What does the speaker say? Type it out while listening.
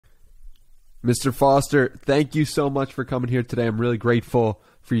Mr. Foster, thank you so much for coming here today. I'm really grateful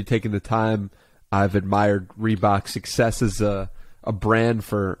for you taking the time. I've admired Reebok's success as a brand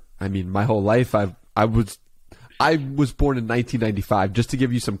for, my whole life. I was born in 1995, just to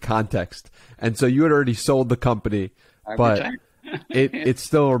give you some context. And so you had already sold the company, but it's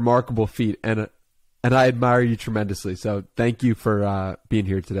still a remarkable feat. And I admire you tremendously. So thank you for being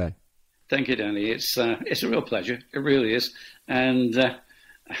here today. Thank you, Danny. It's a real pleasure. It really is. And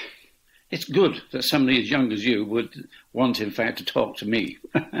it's good that somebody as young as you would want, in fact, to talk to me.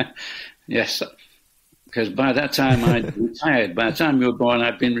 Yes, because by that time I'd retired. By the time you were born,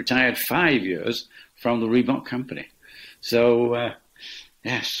 I'd been retired 5 years from the Reebok company. So,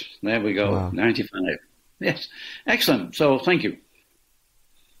 yes, there we go, wow. 95. Yes, excellent. So thank you.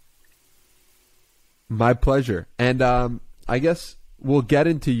 My pleasure. And I guess we'll get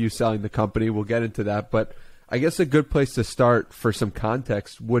into you selling the company. We'll get into that. But I guess a good place to start for some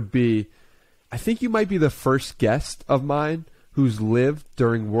context would be, I think you might be the first guest of mine who's lived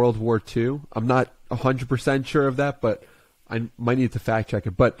during World War II. I'm not 100% sure of that, but I might need to fact check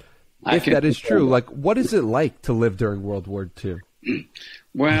it. But if that is true, what is it like to live during World War II?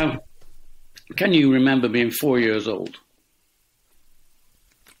 Well, can you remember being 4 years old?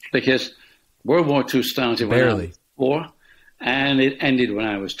 Because World War II started when I was 4, and it ended when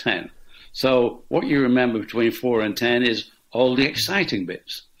I was 10. So what you remember between 4 and 10 is all the exciting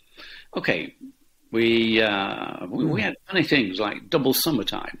bits. Okay, we had funny things like double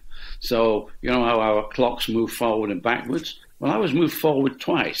summertime. So you know how our clocks move forward and backwards? Well, I was moved forward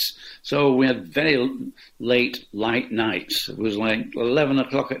twice. So we had very late light nights. It was like 11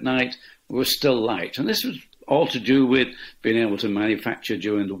 o'clock at night. It was still light. And this was all to do with being able to manufacture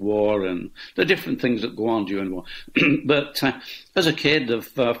during the war and the different things that go on during the war. But as a kid of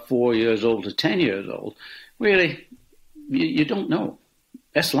 4 years old to 10 years old, really, you don't know.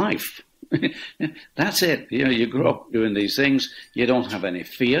 That's life. That's it. You know, you grow up doing these things. You don't have any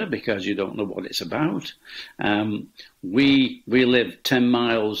fear because you don't know what it's about. We live 10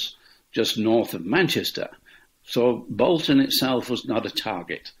 miles just north of Manchester. So Bolton itself was not a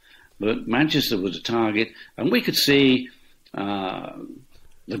target, but Manchester was a target, and we could see the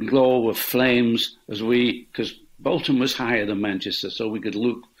glow of flames because Bolton was higher than Manchester, so we could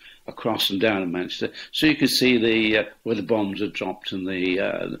look across and down at Manchester, so you could see where the bombs had dropped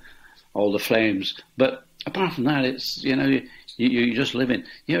and all the flames. But apart from that, it's you just living.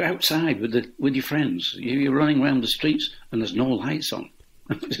 You're outside with your friends. You're running around the streets, and there's no lights on.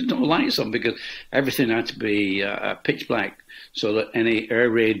 There's no lights on because everything had to be pitch black, so that any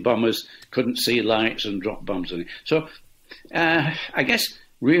air raid bombers couldn't see lights and drop bombs on it. So I guess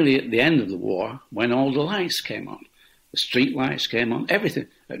really at the end of the war, when all the lights came on, the street lights came on, everything.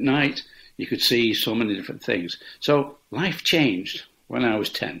 At night, you could see so many different things. So life changed when I was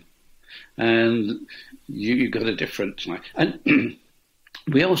 10. And you got a different life. And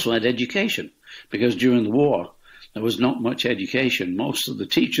we also had education, because during the war, there was not much education. Most of the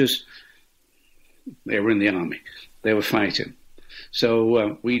teachers, they were in the army. They were fighting.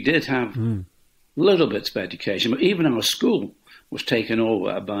 So we did have little bits of education, but even our school was taken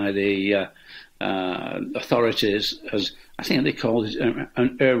over by the authorities as, I think they called it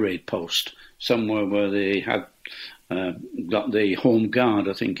an air raid post, somewhere where they had got the home guard,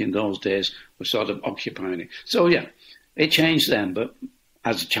 I think in those days, was sort of occupying it. So yeah, it changed then, but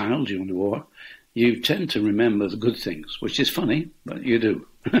as a child during the war, you tend to remember the good things, which is funny, but you do.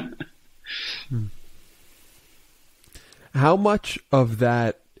 How much of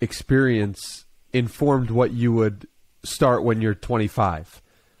that experience informed what you would start when you're 25?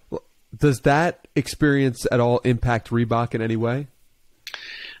 Does that experience at all impact Reebok in any way?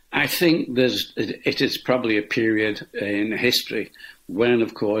 I think it is probably a period in history when,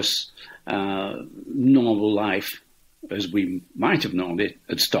 of course, normal life, as we might have known it,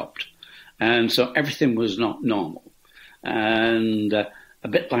 had stopped. And so everything was not normal. And a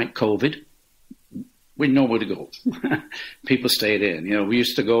bit like COVID, we had nowhere to go. People stayed in. You know, we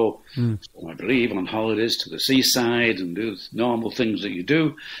used to go, I believe, on holidays to the seaside and do normal things that you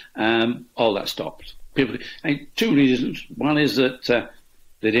do. All that stopped. Two reasons. One is that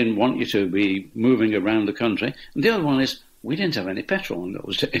they didn't want you to be moving around the country. And the other one is we didn't have any petrol in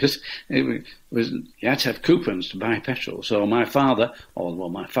those days. You had to have coupons to buy petrol. So my father, although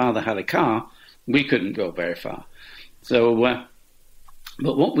my father had a car, we couldn't go very far. So,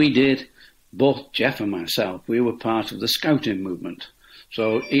 but what we did, both Jeff and myself, we were part of the scouting movement.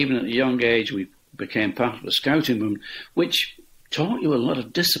 So even at a young age, we became part of the scouting movement, which taught you a lot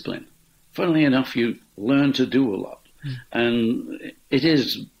of discipline. Funnily enough, you learn to do a lot. And it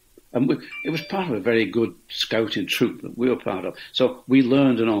is And it was part of a very good scouting troop that we were part of. So we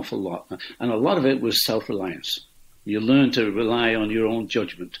learned an awful lot. And a lot of it was self-reliance. You learn to rely on your own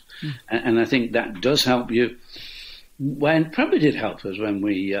judgment. And I think that does help you. Probably did help us when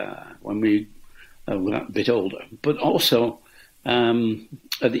we were a bit older. But also,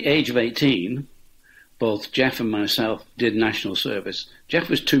 at the age of 18, both Jeff and myself did national service. Jeff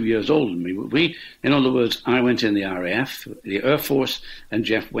was 2 years older than me. In other words, I went in the RAF, the Air Force, and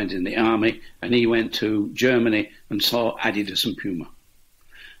Jeff went in the Army, and he went to Germany and saw Adidas and Puma.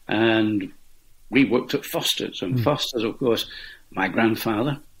 And we worked at Foster's, and Foster's, of course, my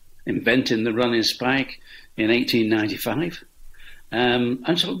grandfather inventing the running spike in 1895.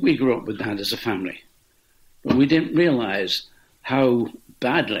 And so we grew up with that as a family. But we didn't realise how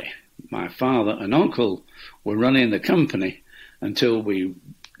badly my father and uncle were running the company until we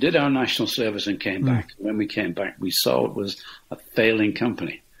did our national service and came back. When we came back, we saw it was a failing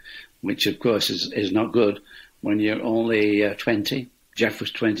company, which, of course, is not good when you're only 20. Jeff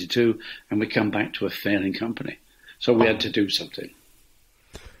was 22, and we come back to a failing company. So we had to do something.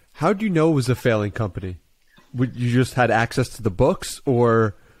 How do you know it was a failing company? You just had access to the books,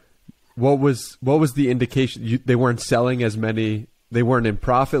 or what was the indication? They weren't selling as many. They weren't in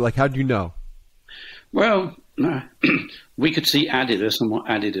profit. Like, how do you know? Well, we could see Adidas and what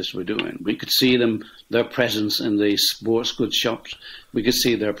Adidas were doing. We could see their presence in the sports goods shops. We could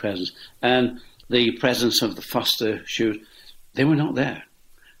see their presence. And the presence of the Foster shoes, they were not there.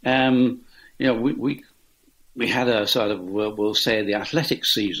 We had a sort of, we'll say, the athletic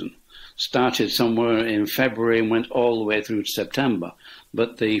season. Started somewhere in February and went all the way through to September.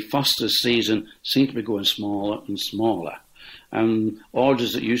 But the Foster season seemed to be going smaller and smaller. And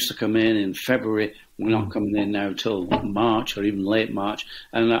orders that used to come in February were not coming in now till March or even late March.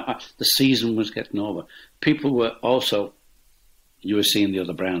 And the season was getting over. People were also, you were seeing the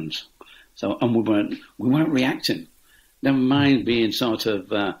other brands. So, and we weren't reacting. Never mind being sort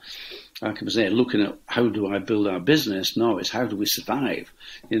of, I can say, looking at how do I build our business. No, it's how do we survive.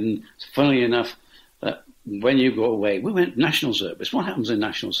 And funnily enough, when you go away, we went national service. What happens in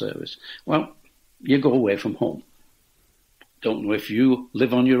national service? Well, you go away from home. Don't know if you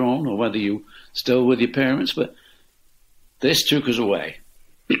live on your own or whether you still with your parents, but this took us away.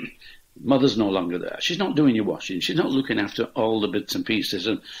 Mother's no longer there. She's not doing your washing. She's not looking after all the bits and pieces,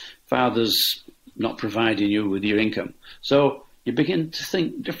 and father's not providing you with your income. So you begin to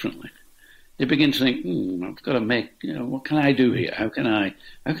think differently. You begin to think, I've got to make, what can I do here? How can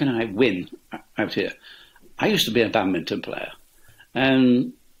I win out here? I used to be a badminton player,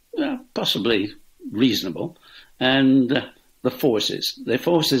 and possibly reasonable, and the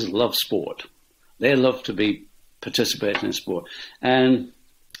forces love sport. They love to be participating in sport. And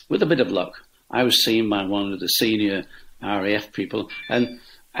with a bit of luck, I was seen by one of the senior RAF people. And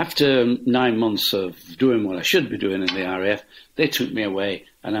after 9 months of doing what I should be doing in the RAF, they took me away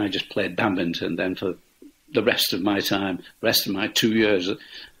and I just played badminton. Then for the rest of my time, rest of my 2 years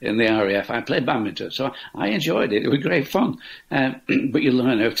in the RAF, I played badminton. So I enjoyed it. It was great fun. But you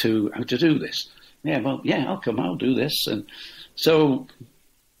learn how to do this. I'll do this. And so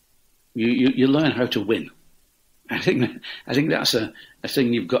you learn how to win. I think that's a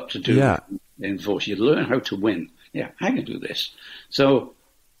thing you've got to do in force. You learn how to win. Yeah, I can do this. So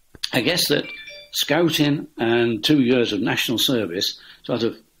I guess that scouting and 2 years of national service sort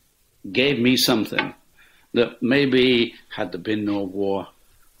of gave me something that maybe had there been no war,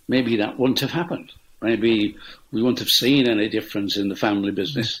 maybe that wouldn't have happened. Maybe we wouldn't have seen any difference in the family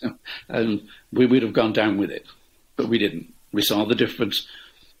business, and we would have gone down with it. But we didn't. We saw the difference,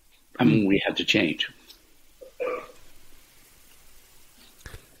 and we had to change.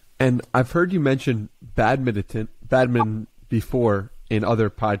 And I've heard you mention badminton before in other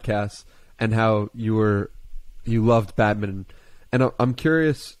podcasts, and how you loved badminton. And I'm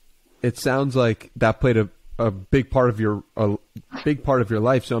curious. It sounds like that played a big part of your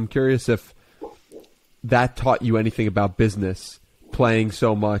life. So I'm curious if that taught you anything about business, playing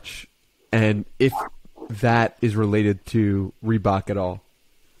so much, and if that is related to Reebok at all.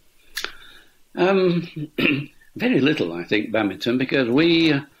 Very little, I think, badminton, because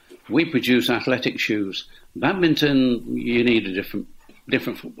we produce athletic shoes. Badminton, you need a different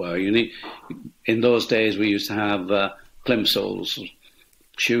footwear. In those days, we used to have plimsolls,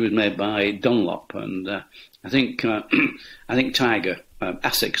 shoes made by Dunlop, and I think Tiger,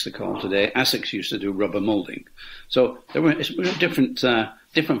 Asics they're called today. Asics used to do rubber molding, so there were different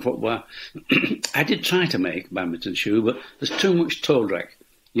footwear. I did try to make a badminton shoe, but there's too much toe drag.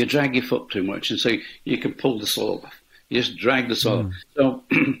 You drag your foot too much, and so you can pull the sole off. You just drag the sole. So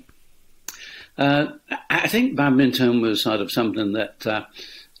I think badminton was sort of something that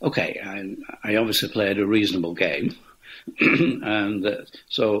okay, I obviously played a reasonable game, and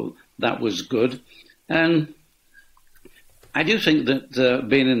so that was good. And I do think that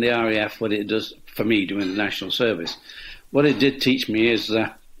being in the RAF, what it does for me doing the national service, what it did teach me is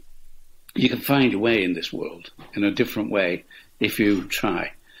that you can find your way in this world in a different way if you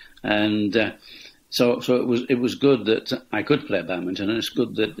try. And so it was good that I could play badminton, and it's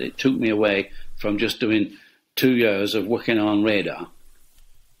good that it took me away from just doing 2 years of working on radar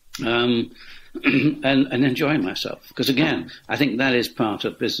and enjoying myself. Because again, I think that is part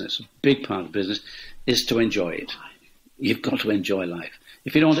of business. A big part of business is to enjoy it. You've got to enjoy life.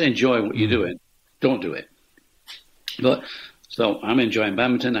 If you don't enjoy what you're doing, don't do it. But so I'm enjoying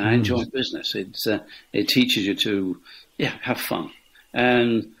badminton. I enjoy business. It teaches you to have fun,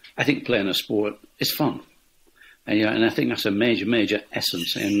 and I think playing a sport is fun. And I think that's a major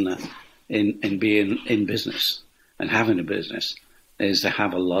essence in being in business and having a business is to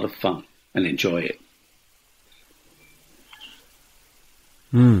have a lot of fun and enjoy it.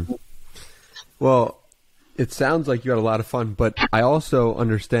 Well, it sounds like you had a lot of fun, but I also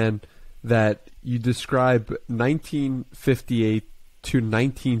understand that you describe 1958 to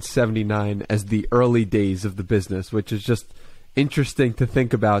 1979 as the early days of the business, which is just interesting to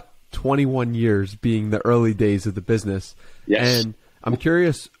think about 21 years being the early days of the business. Yes. And I'm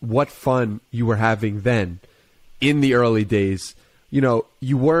curious what fun you were having then in the early days. You know,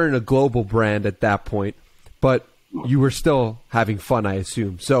 you weren't a global brand at that point, but you were still having fun, I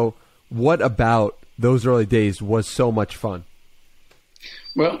assume. So what about those early days was so much fun?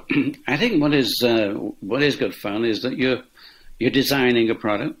 Well, I think what is good fun is that you're designing a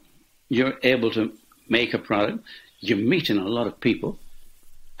product, you're able to make a product, you're meeting a lot of people,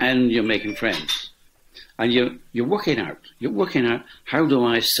 and you're making friends, and you're working out. You're working out, how do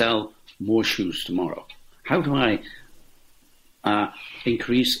I sell more shoes tomorrow? How do I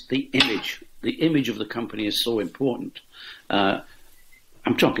increase the image? The image of the company is so important. I'm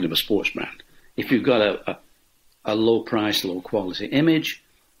talking of a sports brand. If you've got a low price, low quality image,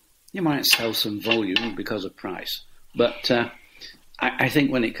 you might sell some volume because of price. But I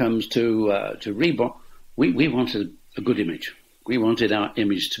think when it comes to Reebok, we wanted a good image. We wanted our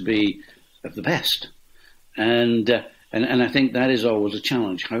image to be of the best, and I think that is always a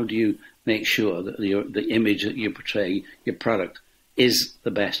challenge. How do you make sure that the image that you portray, your product, is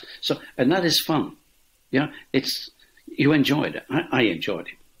the best? So, and that is fun. Yeah, you enjoyed it. I enjoyed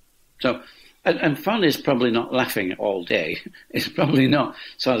it. So. And fun is probably not laughing all day. It's probably not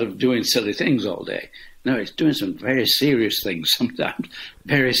sort of doing silly things all day. No, it's doing some very serious things sometimes.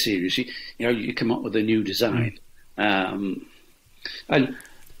 Very serious. You come up with a new design. And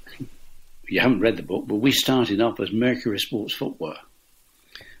you haven't read the book, but we started off as Mercury Sports Footwear.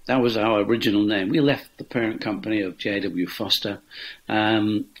 That was our original name. We left the parent company of J.W. Foster,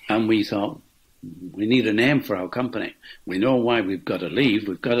 and we thought, we need a name for our company. We know why we've got to leave.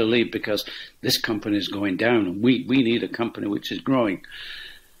 We've got to leave because this company is going down, and we need a company which is growing.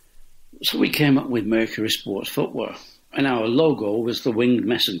 So we came up with Mercury Sports Footwear, and our logo was the winged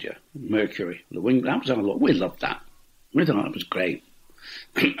messenger, Mercury. That was our logo. We loved that. We thought it was great.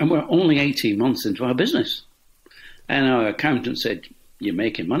 And we're only 18 months into our business. And our accountant said, "You're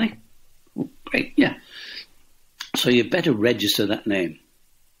making money?" "Oh, great, yeah. So you better register that name."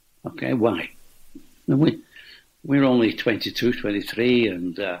 Okay, why? We're only 22, 23,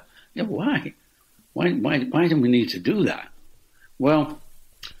 and why? Why do we need to do that? Well,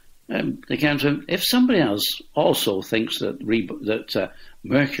 if somebody else also thinks that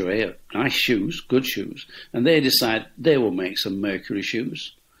Mercury are nice shoes, good shoes, and they decide they will make some Mercury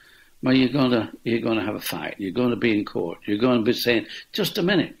shoes, well, you're gonna have a fight. You're going to be in court. You're going to be saying, "Just a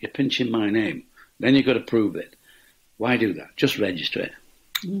minute, you're pinching my name." Then you've got to prove it. Why do that? Just register it.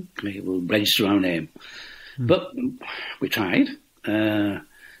 Okay, we'll register our name. But we tried, and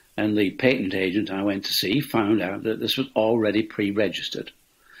the patent agent I went to see found out that this was already pre-registered.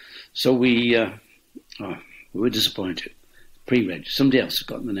 So we were disappointed. Pre-registered. Somebody else has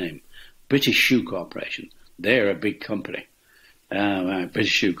gotten the name. British Shoe Corporation. They're a big company.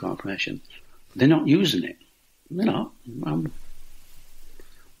 British Shoe Corporation. They're not using it. They're not.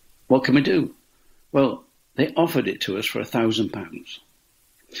 What can we do? Well, they offered it to us for £1,000.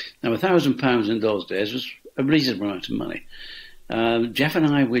 Now, £1,000 in those days was a reasonable amount of money. Jeff and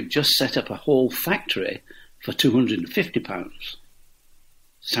I would just set up a whole factory for £250.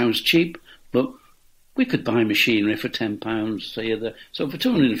 Sounds cheap, but we could buy machinery for £10. So for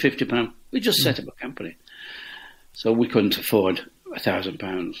 £250, we just set up a company. So we couldn't afford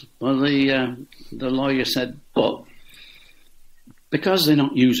 £1,000. Well, the lawyer said, "Well, because they're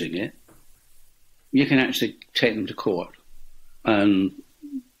not using it, you can actually take them to court and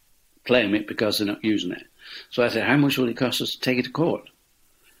claim it because they're not using it. So I said, how much will it cost us to take it to court?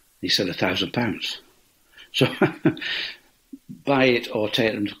 He said £1,000. So buy it or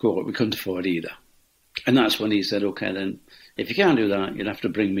take them to court. We couldn't afford either. And that's when he said, okay, then if you can't do that, you'll have to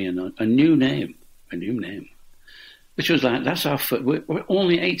bring me a new name. Which was like, we're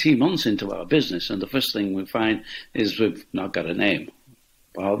only 18 months into our business, and the first thing we find is we've not got a name.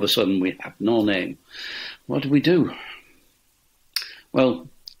 All of a sudden we have no name. What do we do? Well,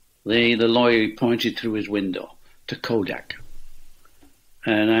 the lawyer pointed through his window to Kodak.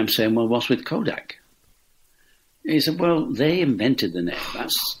 And I'm saying, well, what's with Kodak? He said, well, they invented the name.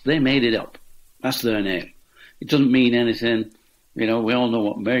 They made it up. That's their name. It doesn't mean anything. We all know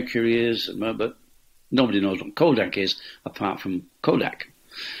what Mercury is, but nobody knows what Kodak is apart from Kodak.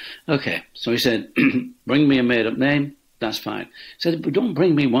 Okay, so he said, bring me a made-up name. That's fine. He said, but don't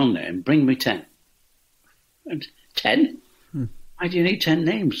bring me one name. Bring me 10. 10? Why do you need 10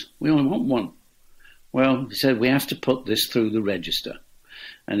 names? We only want one. Well, he said, we have to put this through the register.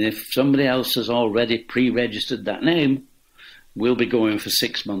 And if somebody else has already pre-registered that name, we'll be going for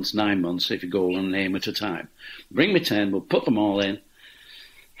 6 months, 9 months if you go one name at a time. Bring me 10, we'll put them all in,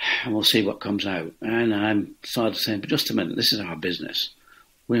 and we'll see what comes out. And I'm sort of saying, but just a minute, this is our business.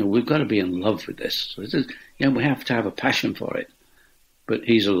 We've got to be in love with this. So we have to have a passion for it. But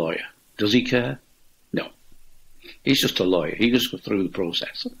he's a lawyer. Does he care? No. He's just a lawyer. He just goes through the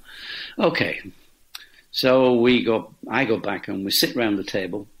process. Okay. So I go back and we sit round the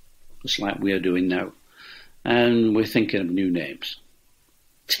table, just like we are doing now. And we're thinking of new names.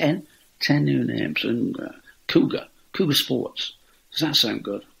 10 new names. And Cougar Sports. Does that sound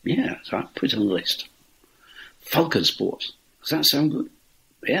good? Yeah, so I put it on the list. Falcon Sports. Does that sound good?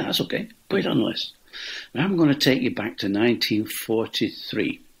 Yeah, that's okay. Put it on the list. Now I'm going to take you back to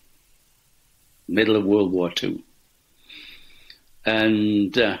 1943, middle of World War II.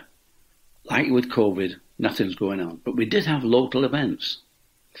 And like with COVID, nothing's going on. But we did have local events.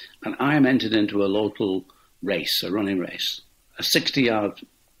 And I am entered into a local race, a running race, a 60-yard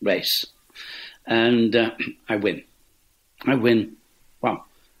race. And I win. Well,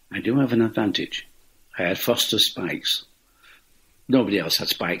 I do have an advantage. I had Foster spikes. Nobody else had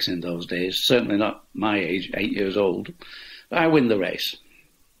spikes in those days, certainly not my age, 8 years old. But I win the race.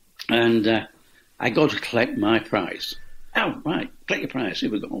 And I go to collect my prize. Oh, right, collect your prize. Here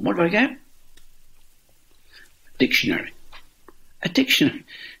we go. What do I get? Dictionary. A dictionary.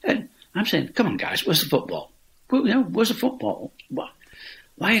 And I'm saying, come on, guys, where's the football? Where's the football?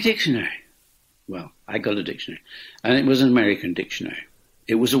 Why a dictionary? Well, I got a dictionary. And it was an American dictionary.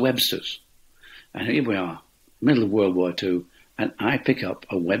 It was a Webster's. And here we are, middle of World War II, and I pick up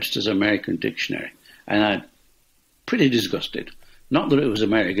a Webster's American dictionary. And I'm pretty disgusted. Not that it was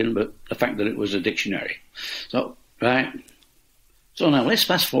American, but the fact that it was a dictionary. So, right. So now let's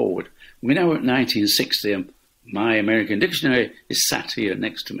fast forward. We're now at 1960, and my American dictionary is sat here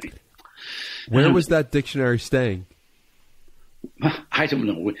next to me. Where was that dictionary staying? I don't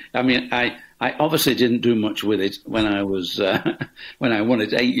know. I mean, I obviously didn't do much with it when I was when I won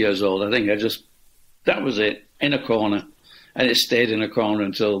it 8 years old. I think that was it, in a corner, and it stayed in a corner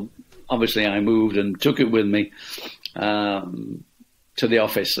until obviously I moved and took it with me to the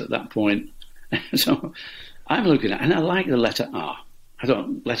office at that point. So I'm looking at it, and I like the letter R. I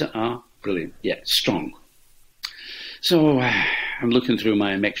thought, letter R, brilliant, yeah, strong. So I'm looking through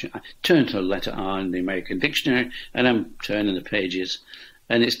my American. I turn to the letter R in the American dictionary, and I'm turning the pages,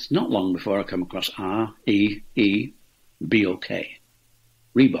 and it's not long before I come across R-E-E-B-O-K.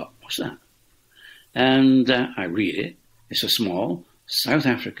 Reebok, what's that? And I read it. It's a small South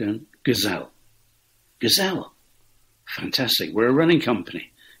African gazelle. Gazelle. Fantastic. We're a running company.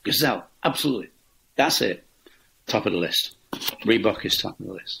 Gazelle. Absolutely. That's it. Top of the list. Reebok is top of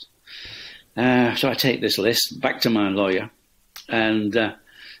the list. So I take this list back to my lawyer, and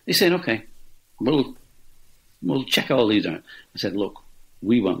he said, okay, we'll check all these out. I said, look,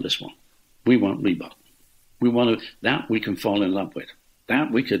 we want this one. We want Reebok. We want that we can fall in love with. That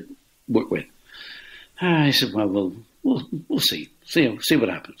we could work with. I said, well, we'll see. See what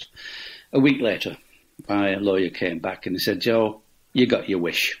happens. A week later, my lawyer came back and he said, Joe, you got your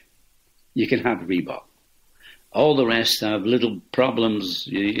wish. You can have Reebok. All the rest have little problems.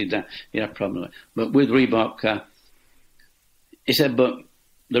 You have problems. But with Reebok, he said, but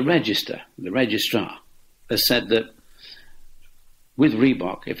the registrar, has said that with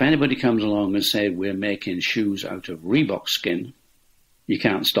Reebok, if anybody comes along and says we're making shoes out of Reebok skin, you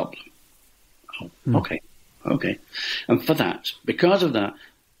can't stop them. Oh, okay. And for that, because of that,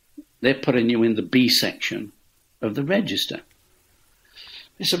 they're putting you in the B section of the register.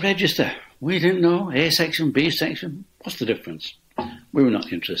 It's a register. We didn't know. A section, B section. What's the difference? We were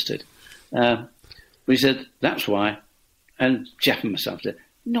not interested. We said, that's why. And Jeff and myself said,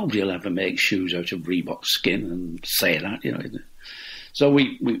 nobody will ever make shoes out of Reebok skin and say that, you know. So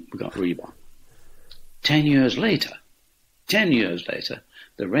we got Reebok. 10 years later,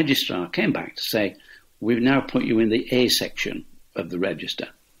 the registrar came back to say, we've now put you in the A section of the register.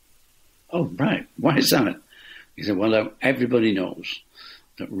 Oh, right. Why is that? He said, well, everybody knows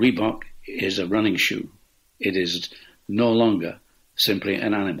that Reebok is a running shoe. It is no longer simply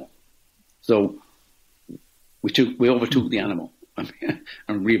an animal. So we overtook the animal, and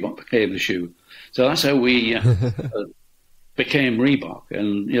Reebok became the shoe. So that's how we became Reebok.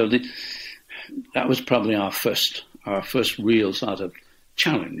 And, you know, that was probably our first real sort of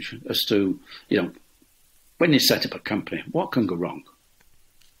challenge as to, you know, when you set up a company, what can go wrong?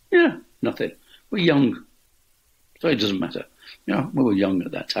 Yeah, nothing. We're young, so it doesn't matter. You know, we were young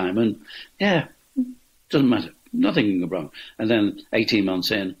at that time, and yeah, doesn't matter. Nothing can go wrong. And then 18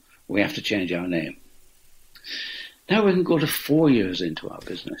 months in, we have to change our name. Now we can go to 4 years into our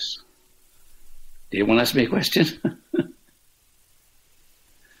business. Do you want to ask me a question?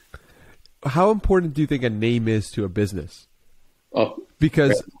 How important do you think a name is to a business? Oh,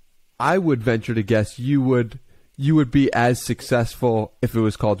 because I would venture to guess you would be as successful if it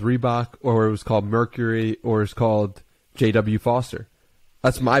was called Reebok or it was called Mercury or it's called J.W. Foster.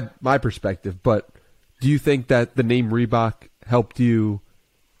 That's my perspective. But do you think that the name Reebok helped you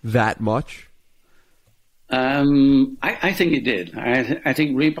that much? I think it did. I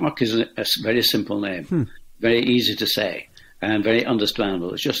think Reebok is a very simple name, very easy to say, and very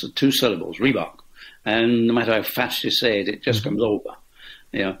understandable. It's just the two syllables, Reebok. And no matter how fast you say it, it just comes over.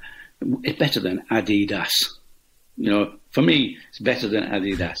 You know, it's better than Adidas. You know, for me, it's better than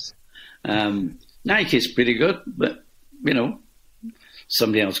Adidas. Nike is pretty good, but, you know,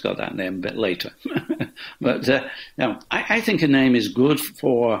 somebody else got that name a bit later. But no, I think a name is good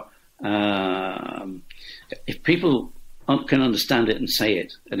for if people can understand it and say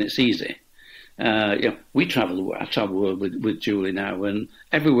it, and it's easy. You know, I travel the world with Julie now, and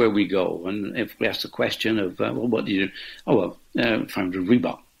everywhere we go, and if we ask the question of, well, what do you do? Oh, well, found a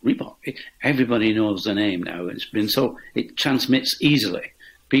Reebok. Reebok. Everybody knows the name now. It's been so, it transmits easily.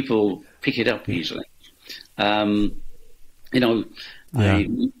 People pick it up easily. You know, yeah.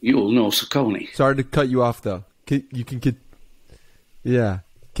 You'll know Saucony. Sorry to cut you off, though. You can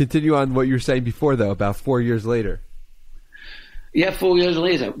continue on what you were saying before, though, about 4 years later. Yeah, 4 years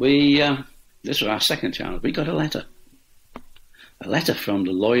later, this was our second challenge. We got a letter from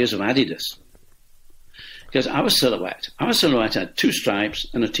the lawyers of Adidas. Because our silhouette had two stripes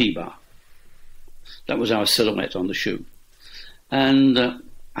and a T-bar. That was our silhouette on the shoe. And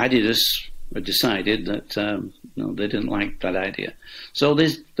Adidas decided that no, they didn't like that idea. So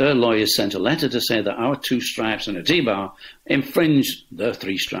their lawyers sent a letter to say that our two stripes and a T-bar infringed their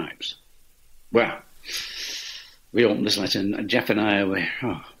three stripes. Well, we opened this letter, and Jeff and I were,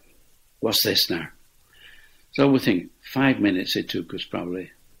 what's this now? So we think 5 minutes it took us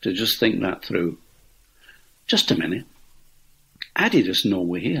probably to just think that through. Just a minute. Adidas know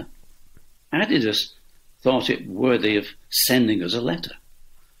we're here. Adidas thought it worthy of sending us a letter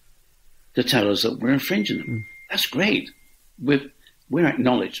to tell us that we're infringing them. That's great. We're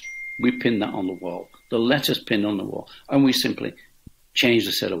acknowledged. We pinned that on the wall. The letter's pinned on the wall. And we simply changed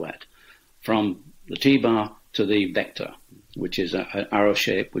the silhouette from the T-bar to the vector, which is an arrow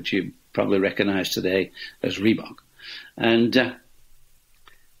shape, which you probably recognize today as Reebok. And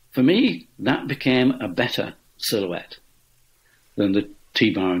for me, that became a better silhouette than the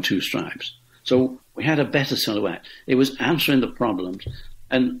T-bar and two stripes. So we had a better silhouette. It was answering the problems.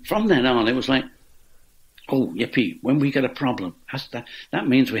 And from then on, it was like, oh, yippee, when we get a problem, that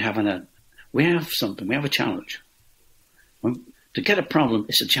means we have something, we have a challenge. To get a problem,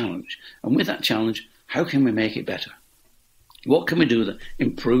 it's a challenge. And with that challenge, how can we make it better? What can we do that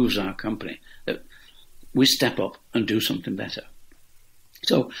improves our company, that we step up and do something better?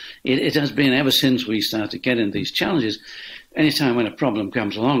 So it has been ever since we started getting these challenges. Anytime when a problem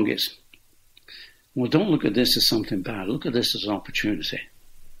comes along, it's, well, don't look at this as something bad. Look at this as an opportunity.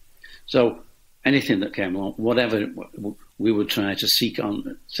 So anything that came along, whatever, we would try to seek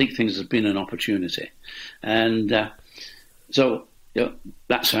things as being an opportunity. And so you know,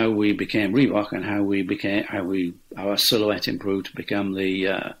 that's how we became Reebok, and how our silhouette improved to become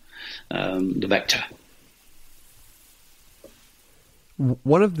the vector.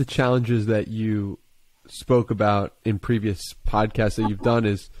 One of the challenges that you spoke about in previous podcasts that you've done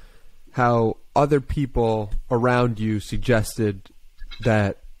is how other people around you suggested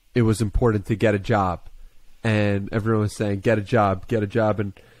that it was important to get a job, and everyone was saying, get a job.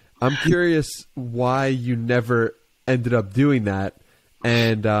 And I'm curious why you never ended up doing that,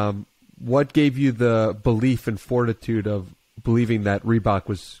 and what gave you the belief and fortitude of believing that Reebok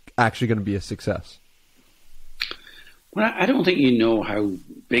was actually going to be a success? Well, I don't think you know how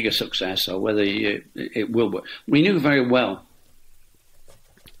big a success or whether it will be. We knew very well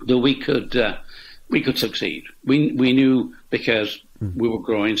that we could succeed. We knew because we were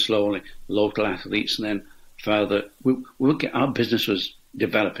growing slowly, local athletes, and then further, our business was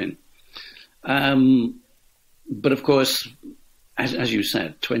developing. But of course, as you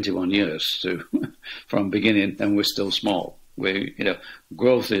said, 21 years from beginning, and we're still small.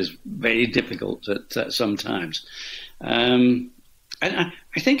 Growth is very difficult at sometimes. And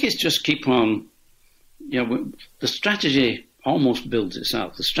I think it's just keep on, the strategy almost builds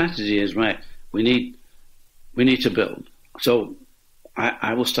itself. The strategy is right. We need to build. So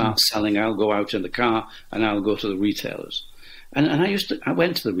I will start selling. I'll go out in the car and I'll go to the retailers. And I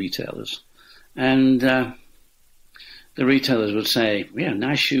went to the retailers, and the retailers would say, "Yeah,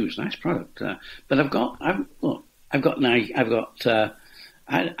 nice shoes, nice product, but I've got Nike, I've got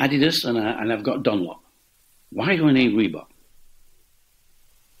Adidas, and I've got Dunlop. Why do I need Reebok?"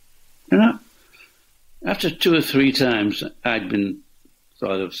 After 2 or 3 times I'd been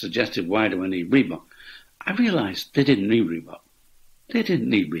sort of suggested, "Why do I need Reebok?" I realised they didn't need Reebok. They didn't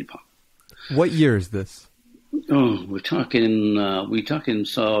need Reebok. What year is this? Oh, we're talking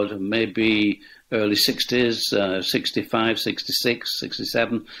sort of maybe early 60s, 65, 66,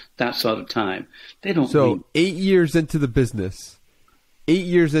 67, that sort of time. They don't. So 8 years into the business. 8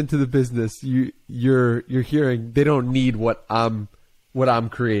 years into the business, you're hearing they don't need what I'm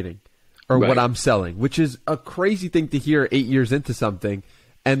creating or what I'm selling, which is a crazy thing to hear 8 years into something,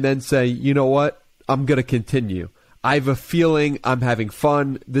 and then say, you know what, I'm going to continue. I have a feeling I'm having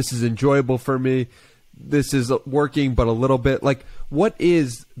fun. This is enjoyable for me. This is working, but a little bit. Like, what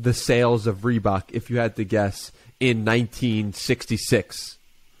is the sales of Reebok, if you had to guess, in 1966?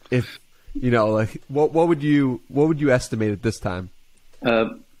 If what would you estimate at this time?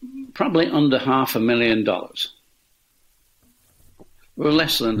 Probably under $500,000. Or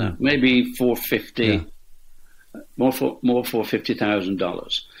less than that, maybe $450,000, more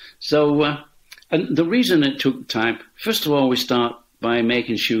 $450,000. So, and the reason it took time, first of all, we start by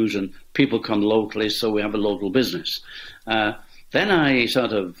making shoes and people come locally, so we have a local business. Then I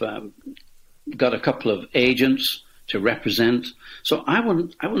sort of got a couple of agents to represent, so I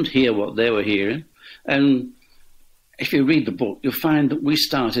wouldn't hear what they were hearing. And if you read the book, you'll find that we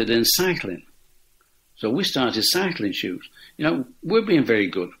started in cycling. So we started cycling shoes. We're being very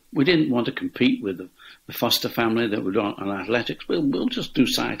good. We didn't want to compete with the Foster family that were on athletics. We'll just do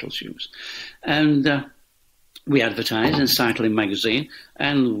cycle shoes. And we advertised in Cycling magazine,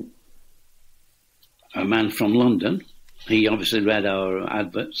 and a man from London, he obviously read our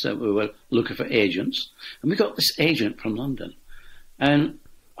adverts that we were looking for agents, and we got this agent from London. And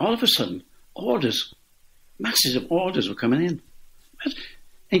all of a sudden, masses of orders were coming in. That's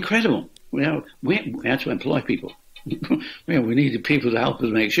incredible. We had to employ people. We needed people to help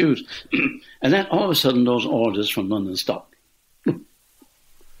us make shoes. And then all of a sudden, those orders from London stopped.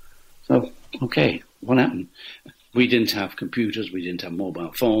 So, okay, what happened? We didn't have computers, we didn't have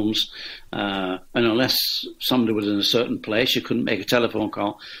mobile phones, and unless somebody was in a certain place, you couldn't make a telephone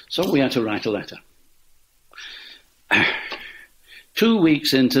call, so we had to write a letter. 2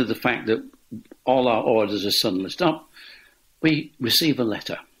 weeks into the fact that all our orders had suddenly stopped, we received a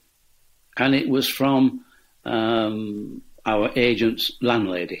letter, and it was from our agent's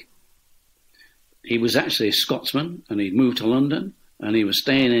landlady. He was actually a Scotsman, and he'd moved to London, and he was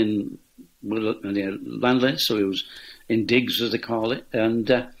staying in the landlady, so he was in digs, as they call it.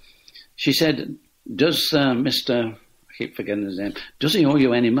 And she said, "Does Mr. I keep forgetting his name? Does he owe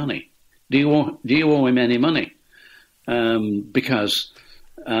you any money? Do you owe him any money? Because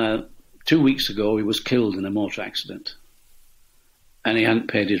 2 weeks ago he was killed in a motor accident, and he hadn't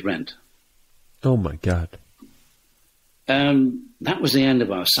paid his rent." Oh my God! That was the end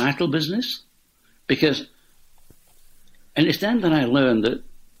of our cycle business, and it's then that I learned that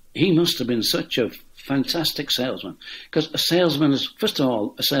he must have been such a fantastic salesman, because a salesman has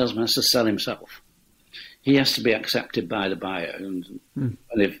to sell himself. He has to be accepted by the buyer, and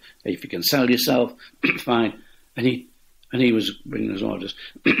if you can sell yourself, fine. And he was bringing his orders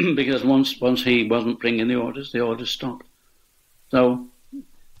because once he wasn't bringing the orders stopped. So,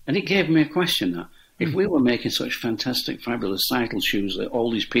 and it gave me a question now. If we were making such fantastic, fabulous cycle shoes that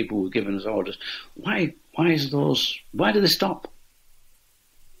all these people were giving us orders, why did they stop?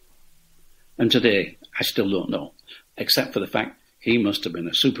 And today, I still don't know, except for the fact he must have been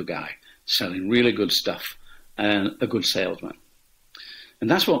a super guy, selling really good stuff and a good salesman. And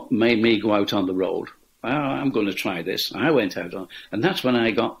that's what made me go out on the road I'm going to try this. I went out on, and that's when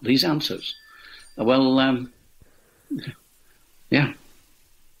I got these answers. Well, yeah.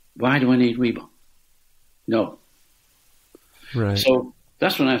 Why do I need Reebok? No. Right. So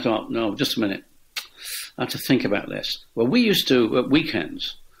that's when I thought, no, just a minute. I have to think about this. Well, we used to, at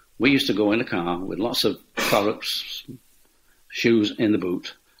weekends, we used to go in a car with lots of products, shoes in the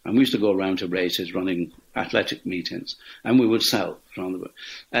boot, and we used to go around to races running athletic meetings, and we would sell from the boot.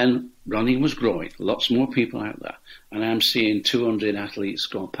 And running was growing, lots more people out there. And I'm seeing 200 athletes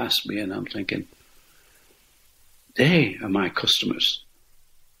go past me, and I'm thinking, they are my customers.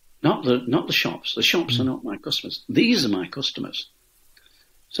 Not the shops. The shops are not my customers. These are my customers.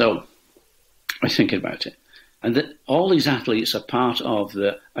 So I think about it. And that all these athletes are part of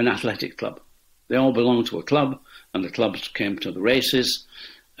an athletic club. They all belong to a club, and the clubs came to the races.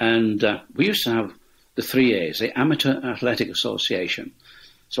 And we used to have the 3As, the Amateur Athletic Association.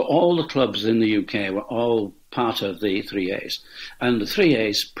 So all the clubs in the UK were all part of the 3As. And the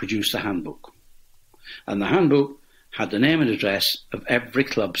 3As produced a handbook. And the handbook had the name and address of every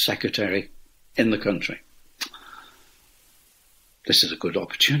club secretary in the country. This is a good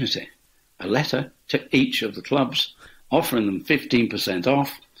opportunity. A letter to each of the clubs offering them 15%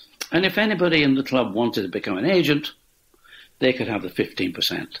 off, and if anybody in the club wanted to become an agent, they could have the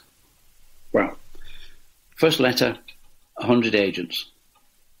 15%. Well, first letter, 100 agents.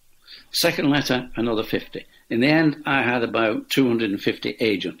 Second letter, another 50. In the end, I had about 250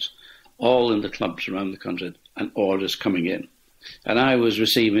 agents, all in the clubs around the country, and orders coming in. And I was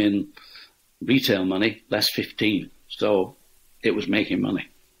receiving retail money, less 15. So it was making money.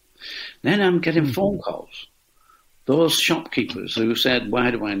 Then I'm getting phone calls. Those shopkeepers who said,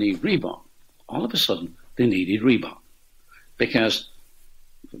 why do I need Reebok? All of a sudden, they needed Reebok. Because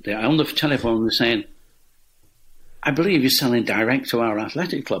they're on the telephone, they're saying, I believe you're selling direct to our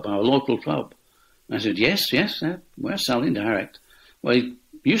athletic club, our local club. And I said, yes, we're selling direct. Well,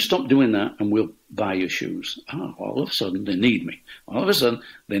 you stop doing that and we'll buy your shoes. Oh, all of a sudden they need me. All of a sudden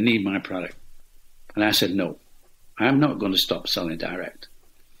they need my product. And I said, no, I'm not going to stop selling direct.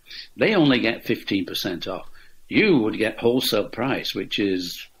 They only get 15% off. You would get wholesale price, which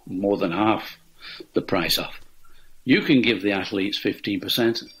is more than half the price off. You can give the athletes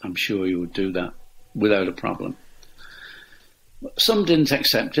 15%. I'm sure you would do that without a problem. Some didn't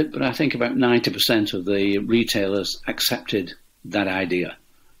accept it, but I think about 90% of the retailers accepted that idea.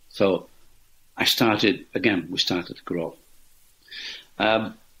 So we started to grow.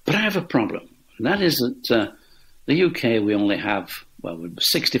 But I have a problem. And that is that the UK, we only have,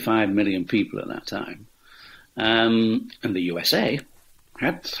 65 million people at that time. And the USA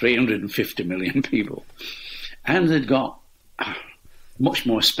had 350 million people. And they'd got much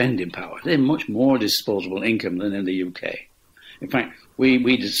more spending power. They had much more disposable income than in the UK. In fact, we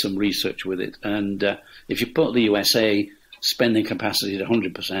did some research with it. And if you put the USA spending capacity at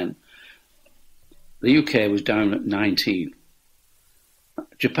 100%, the UK was down at 19.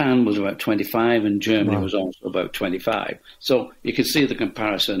 Japan was about 25 and Germany was also about 25. So you can see the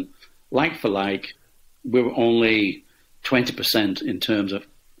comparison. Like for like, we were only 20% in terms of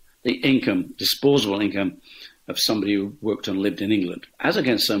the income, disposable income of somebody who worked and lived in England, as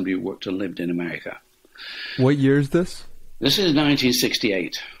against somebody who worked and lived in America. What year is this? This is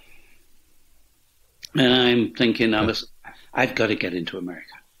 1968. And I'm thinking, I've got to get into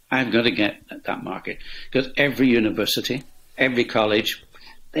America. I've got to get at that market. Because every university, every college,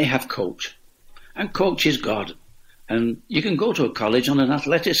 they have coach. And coach is God. And you can go to a college on an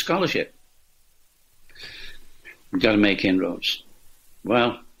athletic scholarship. You've got to make inroads.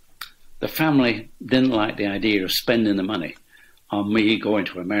 Well, the family didn't like the idea of spending the money on me going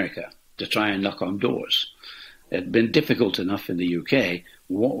to America to try and knock on doors. It had been difficult enough in the UK.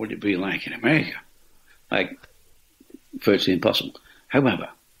 What would it be like in America? Like, virtually impossible. However,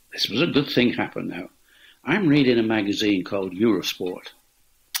 this was a good thing happened now. I'm reading a magazine called Eurosport,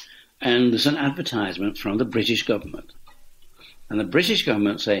 and there's an advertisement from the British government. And the British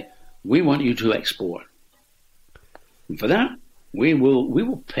government say, we want you to export. And for that, we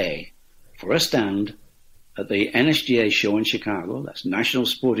will pay for a stand at the NSGA show in Chicago. That's National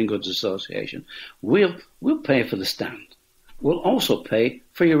Sporting Goods Association. We'll pay for the stand. We'll also pay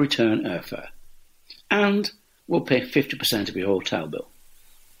for your return airfare. And we'll pay 50% of your hotel bill.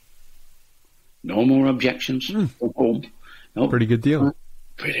 No more objections from home. No. Pretty good deal.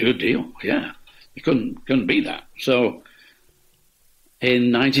 Pretty good deal, yeah. You couldn't beat that. So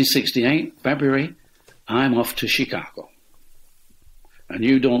in 1968, February, I'm off to Chicago. And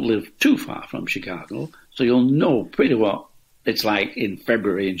you don't live too far from Chicago, so you'll know pretty what it's like in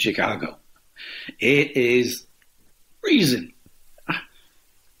February in Chicago. It is freezing.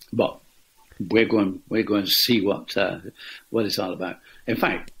 But we're going to see what it's all about. In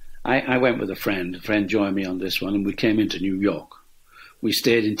fact, I went with a friend. A friend joined me on this one, and we came into New York. We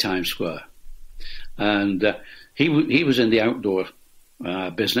stayed in Times Square, and he was in the outdoor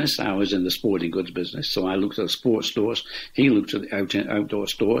business. I was in the sporting goods business, so I looked at the sports stores. He looked at the outdoor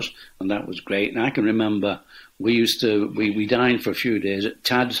stores, and that was great. And I can remember we dined for a few days at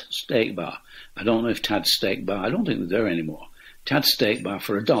Tad's Steak Bar. I don't know if Tad's Steak Bar, I don't think they're there anymore. Tad's Steak Bar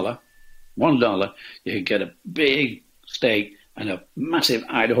for $1, you could get a big steak and a massive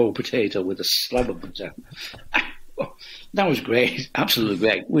Idaho potato with a slab of potato. That was great, absolutely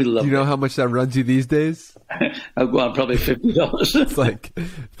great. We loved it. You know how much that runs you these days? Well, probably $50. It's like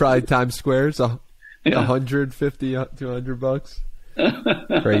probably Times Square's $150 to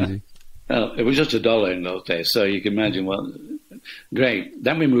 $200. Crazy. Well, it was just $1 in those days, so you can imagine what. Great.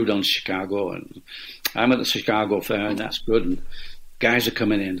 Then we moved on to Chicago, and I'm at the Chicago Fair, and that's good. And guys are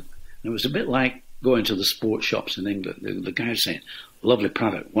coming in. And it was a bit like going to the sports shops in England. The guys saying, "Lovely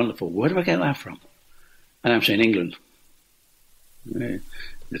product, wonderful. Where do I get that from?" And I'm saying, "England."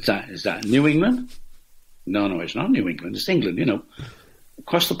 Is that New England? No, it's not New England. It's England.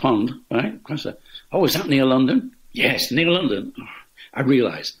 Across the pond, right? Is that near London? Yes, near London. I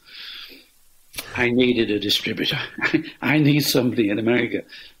realised I needed a distributor. I need somebody in America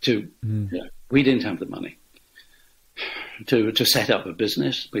to. We didn't have the money to set up a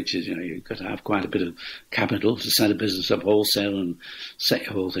business, which is you've got to have quite a bit of capital to set a business up wholesale and set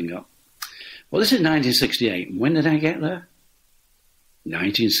your whole thing up. Well, this is 1968. When did I get there?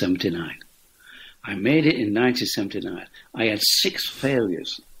 1979. I made it in 1979. I had 6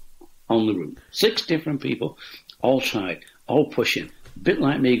 failures on the route. 6 different people, all tried, all pushing. A bit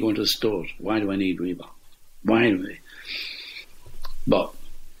like me going to the stores. Why do I need Reebok? Why do we? But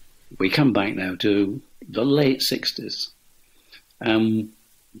we come back now to the late 60s. Late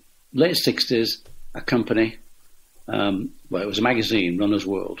 60s, a company, it was a magazine, Runner's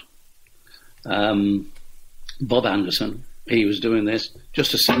World. Bob Anderson, he was doing this,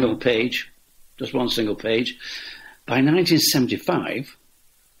 just a single page, just one single page. By 1975,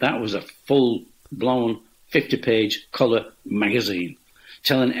 that was a full-blown 50-page colour magazine,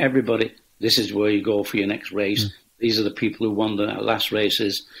 telling everybody, this is where you go for your next race. These are the people who won the last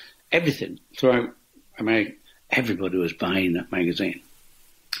races. Everything throughout America, everybody was buying that magazine.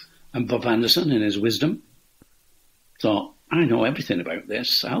 And Bob Anderson, in his wisdom, thought, I know everything about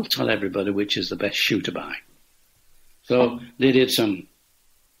this. I'll tell everybody which is the best shoe to buy. So they did some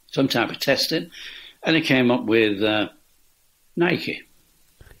type of testing, and they came up with Nike.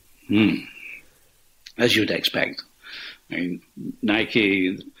 As you'd expect. I mean,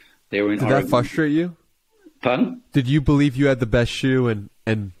 Nike, they were in Oregon. Did that frustrate you? Pardon? Did you believe you had the best shoe, and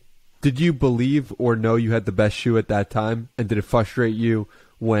did you believe or know you had the best shoe at that time? And did it frustrate you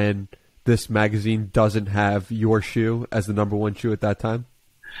when this magazine doesn't have your shoe as the number one shoe at that time?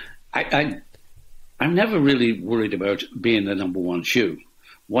 I'm never really worried about being the number one shoe.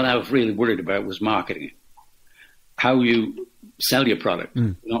 What I was really worried about was marketing. How you sell your product,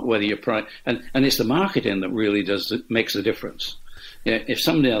 not whether your product. And it's the marketing that really makes the difference. If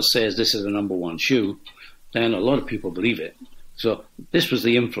somebody else says this is the number one shoe, then a lot of people believe it. So this was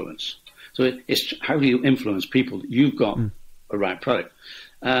the influence. So it's how do you influence people that you've got a right product.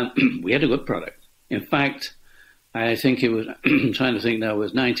 We had a good product. In fact, I think it was, I'm trying to think now, it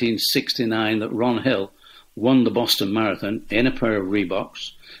was 1969 that Ron Hill won the Boston Marathon in a pair of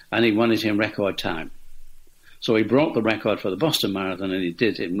Reeboks, and he won it in record time. So he broke the record for the Boston Marathon, and he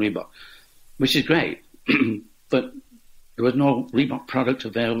did it in Reebok, which is great. But there was no Reebok product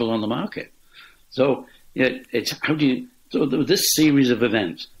available on the market. So it's how do you? So there was this series of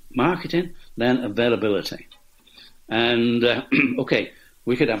events: marketing, then availability, and okay.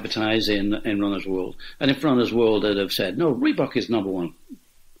 We could advertise in Runner's World. And if Runner's World had have said, no, Reebok is number one,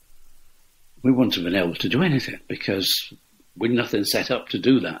 we wouldn't have been able to do anything because we'd nothing set up to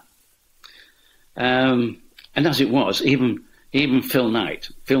do that. And as it was, even Phil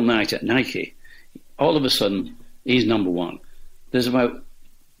Knight at Nike, all of a sudden, he's number one. There's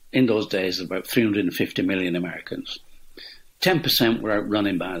in those days, about 350 million Americans. 10% were out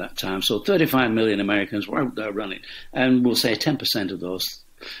running by that time, so 35 million Americans were out there running. And we'll say 10% of those,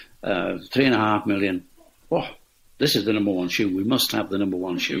 3.5 million, this is the number one shoe. We must have the number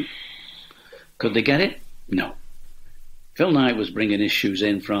one shoe. Could they get it? No. Phil Knight was bringing his shoes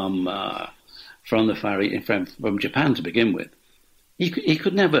in from the Far East, from Japan to begin with. He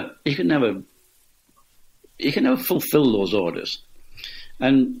could never fulfill those orders.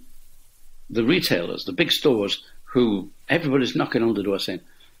 And the retailers, the big stores, who everybody's knocking on the door saying,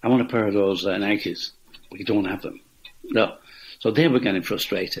 I want a pair of those Nikes. We don't have them. No. So they were getting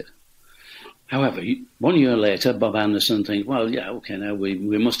frustrated. However, 1 year later, Bob Anderson thinks, well, yeah, okay, now we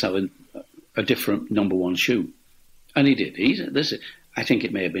must have a different number one shoe. And he did. I think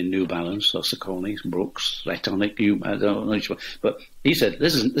it may have been New Balance or Saucony, Brooks, Latonic, I don't know which one. But he said,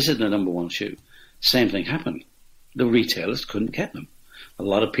 this isn't the number one shoe. Same thing happened. The retailers couldn't get them. A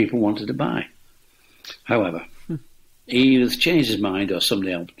lot of people wanted to buy. However, he either changed his mind or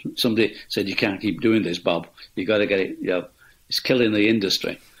somebody said, you can't keep doing this, Bob. You got to get it, it's killing the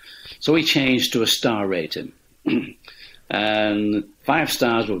industry. So he changed to a star rating. And 5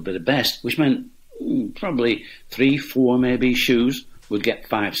 stars would be the best, which meant probably 3, 4 maybe shoes would get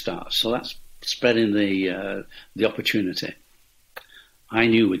 5 stars. So that's spreading the opportunity. I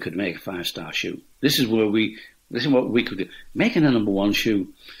knew we could make a 5-star shoe. This is what we could do. Making a number one shoe,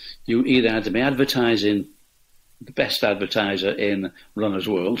 you either had to be advertising, the best advertiser in Runner's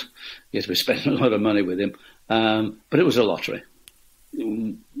World. You had to be spending a lot of money with him. But it was a lottery.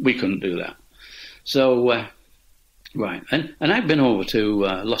 We couldn't do that. So, right. And I've been over to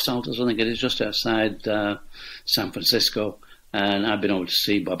Los Altos, I think it is, just outside San Francisco. And I've been over to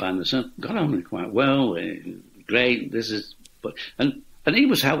see Bob Anderson. Got on quite well. Great. And he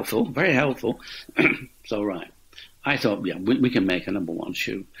was helpful, very helpful. So, right. I thought, yeah, we can make a number one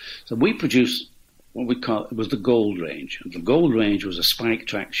shoe. So we produced what we call, it was the Gold Range. And the Gold Range was a spike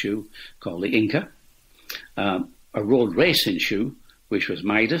track shoe called the Inca, a road racing shoe, which was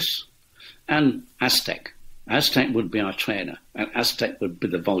Midas, and Aztec. Aztec would be our trainer, and Aztec would be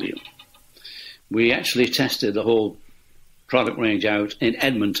the volume. We actually tested the whole product range out in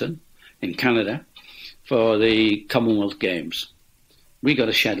Edmonton, in Canada, for the Commonwealth Games. We got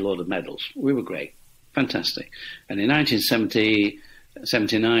a shed load of medals. We were great. Fantastic. And in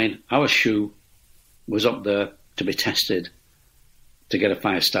 1979, our shoe was up there to be tested to get a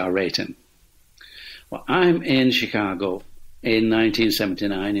 5-star rating. Well, I'm in Chicago in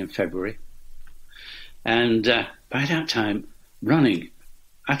 1979 in February. And by that time,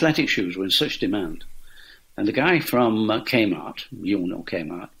 athletic shoes were in such demand. And the guy from Kmart, you know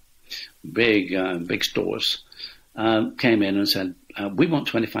Kmart, big stores, came in and said, we want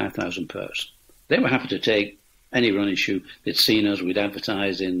 25,000 pairs. They were happy to take any running shoe. They'd seen us, we'd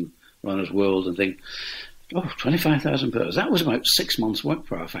advertised in Runner's World and think, 25,000 pairs. That was about 6 months' work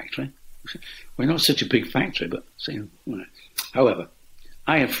for our factory. We're not such a big factory, but however,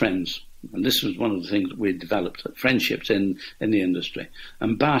 I have friends, and this was one of the things that we developed, friendships in the industry.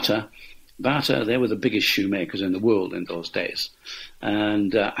 And Bata, they were the biggest shoemakers in the world in those days.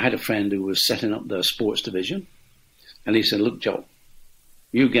 And I had a friend who was setting up their sports division, and he said, look, Joe,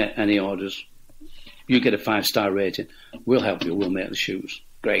 you get any orders, you get a 5-star rating, we'll help you, we'll make the shoes.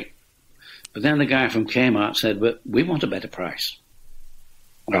 Great. But then the guy from Kmart said, but we want a better price.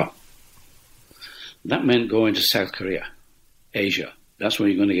 Well, that meant going to South Korea, Asia. That's where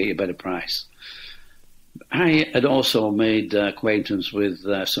you're going to get your better price. I had also made acquaintance with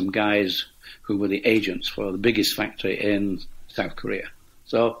some guys who were the agents for the biggest factory in South Korea.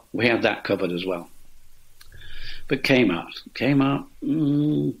 So we had that covered as well. But Kmart,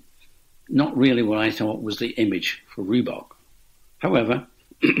 not really what I thought was the image for Reebok. However,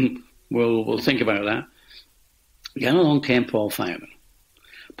 we'll think about that. Then along came Paul Fireman.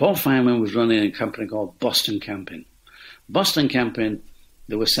 Paul Fireman was running a company called Boston Camping. Boston Camping,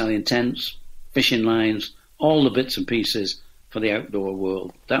 they were selling tents, fishing lines, all the bits and pieces for the outdoor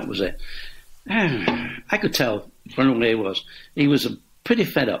world. That was it. I could tell from the way he was. He was pretty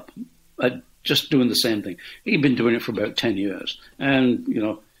fed up at just doing the same thing. He'd been doing it for about 10 years. And,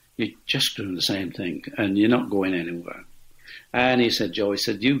 you're just doing the same thing and you're not going anywhere. And he said, Joe,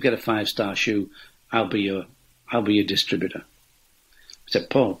 you get a 5-star shoe, I'll be your distributor. I said,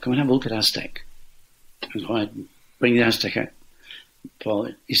 Paul, come and have a look at Aztec. So I'd bring the Aztec out. Paul,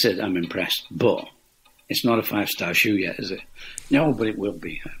 he said, I'm impressed, but it's not a 5-star shoe yet, is it? No, but it will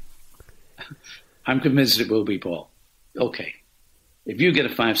be. I'm convinced it will be, Paul. Okay. If you get a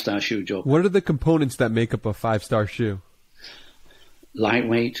 5-star shoe, Joe. What are the components that make up a 5-star shoe?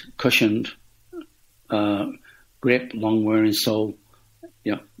 Lightweight, cushioned, grip, long-wearing sole,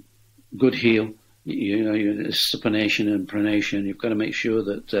 good heel, supination and pronation. You've got to make sure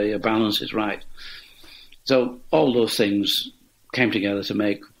that your balance is right. So all those things came together to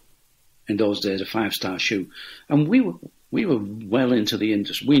make, in those days, a 5-star shoe. And we were well into the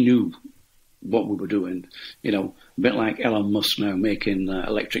industry. We knew what we were doing. A bit like Elon Musk now making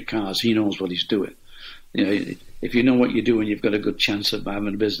electric cars. He knows what he's doing. If you know what you're doing, you've got a good chance of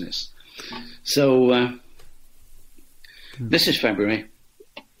having a business. So this is February.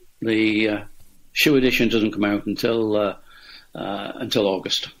 The shoe edition doesn't come out until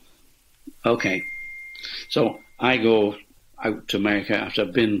August. Okay. So I go out to America after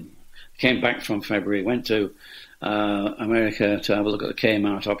I've been came back from February, went to America to have a look at the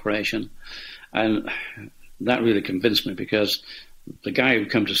Kmart operation, and that really convinced me, because the guy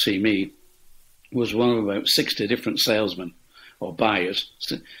who'd come to see me was one of about 60 different salesmen or buyers,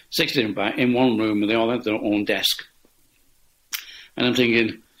 60 different buyers in one room, and they all had their own desk. And I'm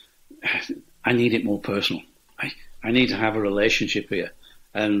thinking, I need it more personal. I need to have a relationship here.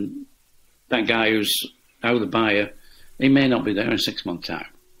 And that guy who's now the buyer, he may not be there in 6 months' time.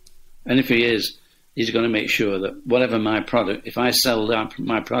 And if he is, he's going to make sure that whatever my product, if I sell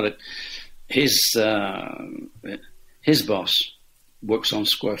my product, his boss works on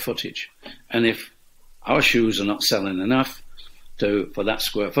square footage. And if our shoes are not selling enough for that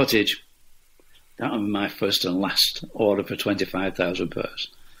square footage, that will be my first and last order for 25,000 pairs.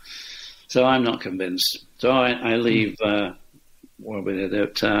 So I'm not convinced. So I leave, where were they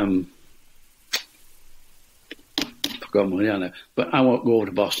at, forgotten where they are now, but I won't go over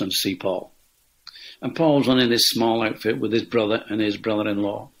to Boston to see Paul. And Paul's on in this small outfit with his brother and his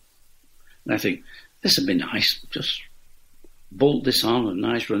brother-in-law. And I think, this would be nice. Just bolt this on, a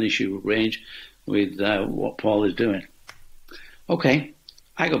nice running shoe range with what Paul is doing. Okay,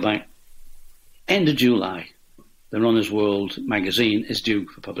 I go back. End of July, the Runner's World magazine is due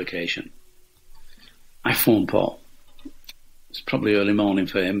for publication. I phone Paul. It's probably early morning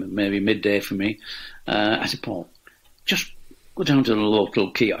for him, maybe midday for me. I said, Paul, just go down to the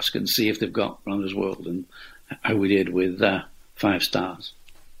local kiosk and see if they've got Runner's World, and how we did with 5 stars.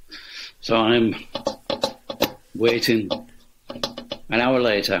 So I'm waiting. An hour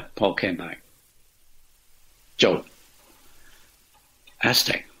later, Paul came back. Joe,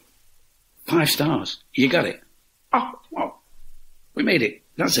 Aztec, 5 stars. You got it. Oh, we made it.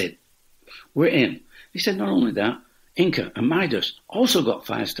 That's it. We're in. He said, not only that, Inca and Midas also got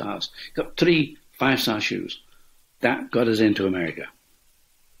 5 stars. Got 3 5-star shoes. That got us into America.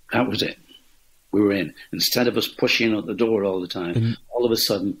 That was it. We were in. Instead of us pushing at the door all the time, all of a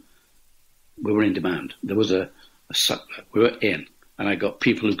sudden, we were in demand. There was we were in. And I got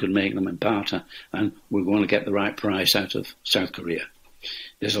people who could make them in barter, and we were going to get the right price out of South Korea.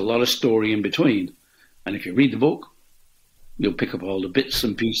 There's a lot of story in between. And if you read the book, you'll pick up all the bits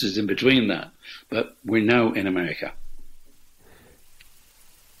and pieces in between that. But we're now in America.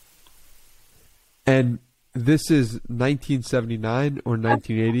 And this is 1979 or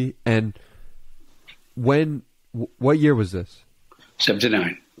 1980. And what year was this?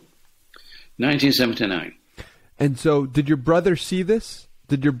 79. 1979. And so did your brother see this?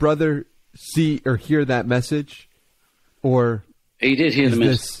 Did your brother see or hear that message? Or he did hear the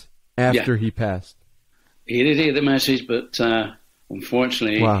message. This after he passed? He did hear the message, but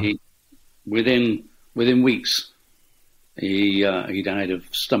unfortunately, he within weeks, he died of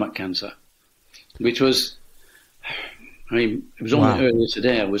stomach cancer, which was, it was only earlier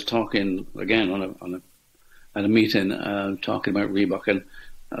today. I was talking again at a meeting, talking about Reebok,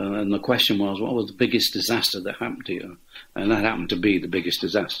 and the question was, what was the biggest disaster that happened to you? And that happened to be the biggest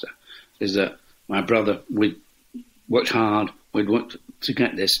disaster. Is that my brother, we worked hard, we'd worked to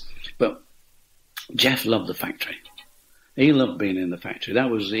get this, but Jeff loved the factory. He loved being in the factory. That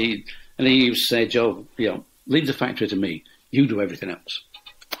was and he used to say, Joe, leave the factory to me. You do everything else.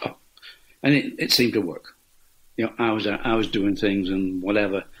 Oh. And it seemed to work. I was doing things and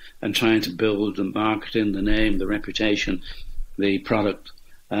whatever, and trying to build the marketing, the name, the reputation, the product.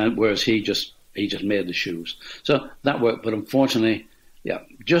 Whereas he just made the shoes. So that worked. But unfortunately,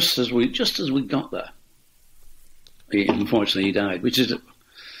 just as we got there, unfortunately he died. Which is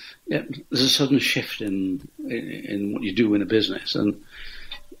there's a sudden shift in what you do in a business, and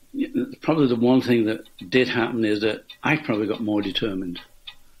probably the one thing that did happen is that I probably got more determined.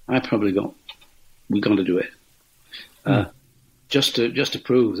 We got to do it, just to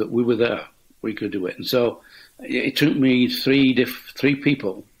prove that we were there, we could do it. And so it took me three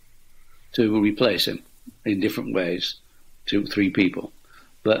people to replace him in different ways. 3 people,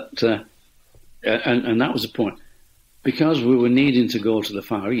 but and that was the point. Because we were needing to go to the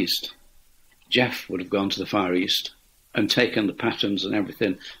Far East, Jeff would have gone to the Far East and taken the patterns and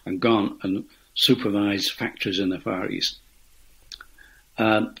everything and gone and supervised factories in the Far East.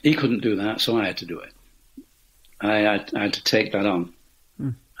 He couldn't do that, so I had to do it. I had to take that on.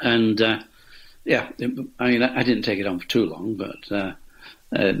 And I didn't take it on for too long, but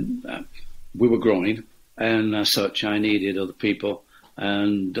we were growing, and as such, I needed other people.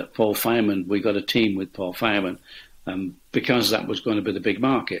 And Paul Fireman, we got a team with Paul Fireman. Because that was going to be the big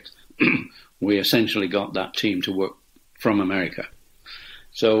market, we essentially got that team to work from America.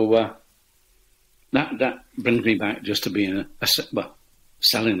 So that brings me back just to being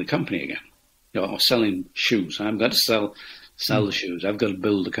selling the company again, or selling shoes. I've got to sell the shoes. I've got to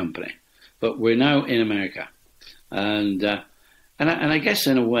build the company. But we're now in America. And I guess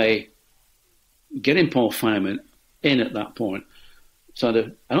in a way, getting Paul Fireman in at that point, sort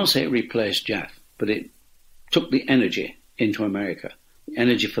of, I don't say it replaced Jeff, but it took the energy into America. The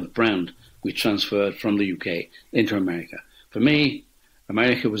energy for the brand we transferred from the UK into America. For me,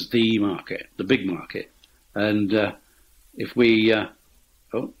 America was the market, the big market. And if we...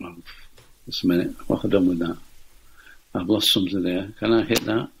 just a minute. What have I done with that? I've lost something there. Can I hit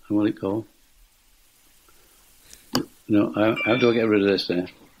that? And will it go? No, how do I get rid of this there?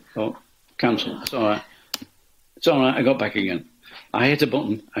 Oh, cancel. It's all right. It's all right. I got back again. I hit a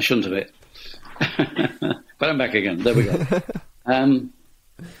button. I shouldn't have hit. But I'm back again. There we go.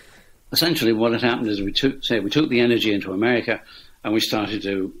 Essentially, what had happened is we took the energy into America, and we started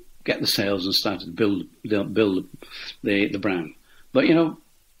to get the sales and started to build the brand. But you know,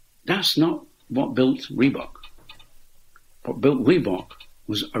 that's not what built Reebok. What built Reebok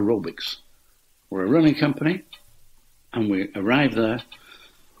was aerobics. We're a running company, and we arrived there,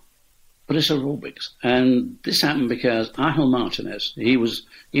 but it's aerobics. And this happened because Angel Martinez, he was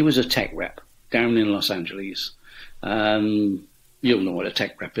a tech rep down in Los Angeles. You'll know what a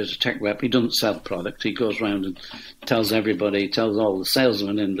tech rep is. A tech rep, he doesn't sell product. He goes around and tells everybody, tells all the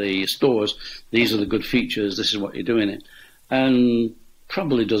salesmen in the stores, these are the good features, this is what you're doing it. And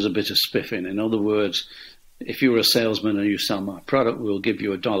probably does a bit of spiffing. In other words, if you're a salesman and you sell my product, we'll give you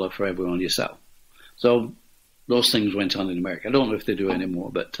 $1 for every one you sell. So those things went on in America. I don't know if they do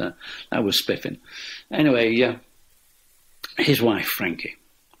anymore, but that was spiffing. Anyway, his wife, Frankie.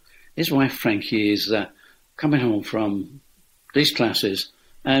 His wife, Frankie, is coming home from these classes,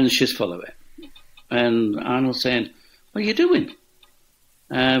 and she's full of it. And Arnold's saying, what are you doing?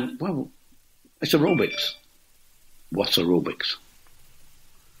 Well, it's aerobics. What's aerobics?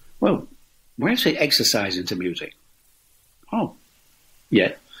 Well, we're actually exercising to music. Oh,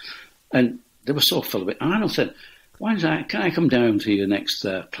 yeah. And they were so full of it. Arnold said, can I come down to your next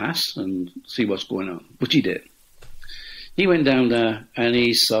class and see what's going on? Which he did. He went down there and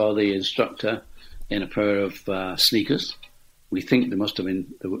he saw the instructor in a pair of sneakers. We think they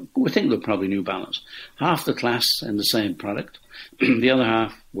were probably New Balance. Half the class in the same product, the other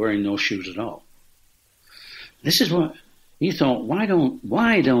half wearing no shoes at all. This is what he thought. Why don't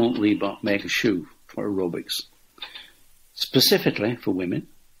Reebok make a shoe for aerobics, specifically for women,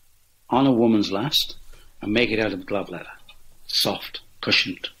 on a woman's last, and make it out of glove leather, soft,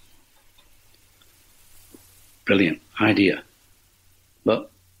 cushioned. Brilliant idea.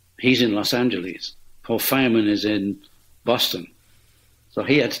 But he's in Los Angeles. Paul Fireman is in Boston. So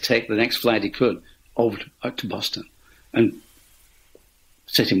he had to take the next flight he could over to Boston and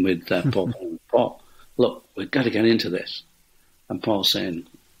sitting with Paul. Paul, look, we've got to get into this. And Paul's saying,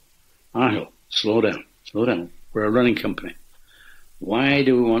 Arnold, slow down. We're a running company. Why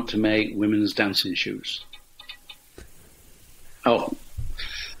do we want to make women's dancing shoes? Oh,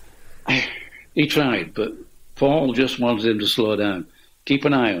 he tried, but Paul just wanted him to slow down. Keep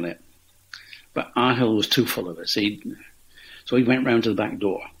an eye on it. But Arnold was too full of it. So he went round to the back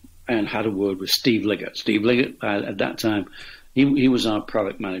door and had a word with Steve Liggett. Steve Liggett, at that time, he was our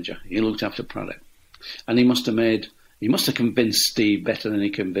product manager. He looked after product. And he must have convinced Steve better than he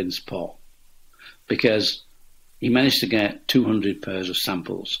convinced Paul. Because he managed to get 200 pairs of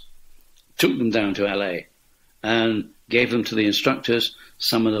samples, took them down to LA, and gave them to the instructors,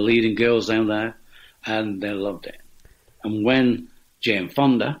 some of the leading girls down there, and they loved it. And when Jane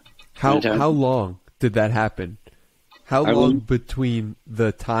Fonda... How long did that happen? How long between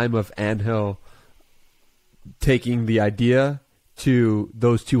the time of Angel taking the idea to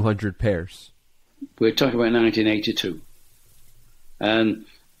those 200 pairs? We're talking about 1982. And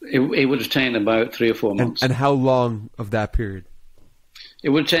it would have taken about 3 or 4 months. And how long of that period? It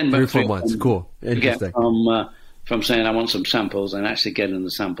would have taken about 3 or 4 months. Cool. Interesting. From saying I want some samples and actually getting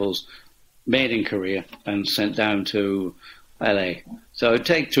the samples made in Korea and sent down to LA. So it would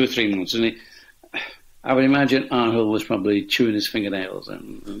take 2 or 3 months. And I would imagine Arnold was probably chewing his fingernails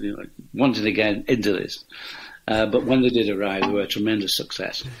and wanted to get into this. But when they did arrive, they were a tremendous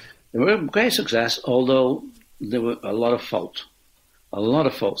success. They were a great success, although there were a lot of faults. A lot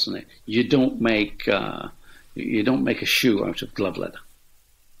of faults in it. You don't make a shoe out of glove leather.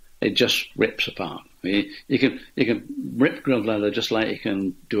 It just rips apart. You can rip glove leather just like you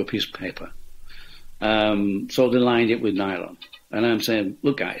can do a piece of paper. So they lined it with nylon. And I'm saying,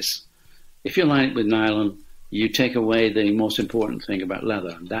 look guys, if you line it with nylon, you take away the most important thing about leather,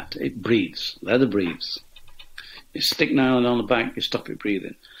 and that it breathes. Leather breathes. You stick nylon on the back, you stop it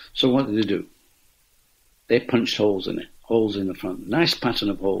breathing. So what did they do? They punched holes in it, holes in the front, nice pattern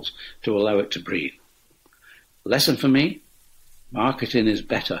of holes to allow it to breathe. Lesson for me, marketing is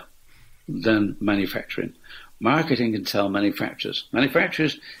better than manufacturing. Marketing can tell manufacturers.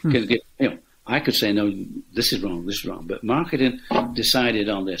 Manufacturers can give, I could say, no, this is wrong, but marketing decided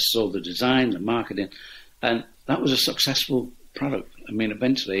on this. So the design, the marketing, and that was a successful product. I mean,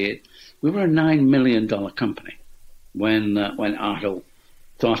 eventually, we were a $9 million company when Artel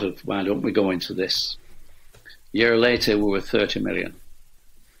thought of, why don't we go into this? A year later, we were 30 million.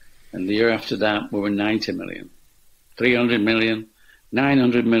 And the year after that, we were 90 million, 300 million,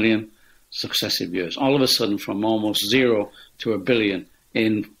 900 million, successive years. All of a sudden, from almost zero to $1 billion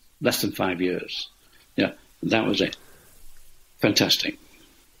in less than 5 years. Yeah, that was it. Fantastic.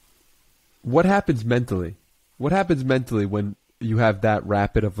 What happens mentally? What happens mentally when you have that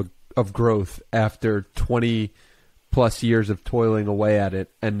rapid of growth after 20 plus years of toiling away at it,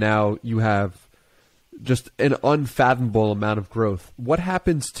 and now you have just an unfathomable amount of growth? What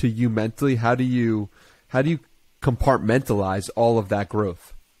happens to you mentally? How do you compartmentalize all of that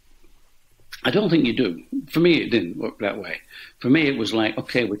growth? I don't think you do. For me, it didn't work that way. For me, it was like,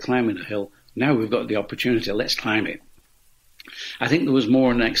 okay, we're climbing a hill. Now we've got the opportunity. Let's climb it. I think there was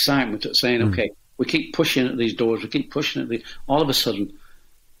more an excitement at saying, okay, we keep pushing at these doors. We keep pushing at these. All of a sudden,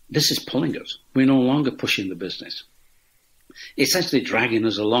 this is pulling us. We're no longer pushing the business. It's actually dragging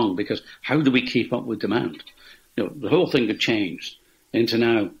us along, because how do we keep up with demand? The whole thing had changed into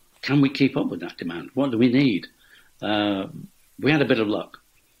now, can we keep up with that demand? What do we need? We had a bit of luck.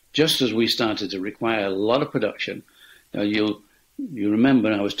 Just as we started to require a lot of production, you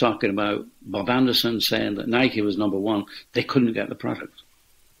remember I was talking about Bob Anderson saying that Nike was number one. They couldn't get the product.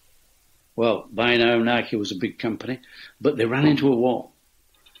 Well, by now Nike was a big company, but they ran into a wall.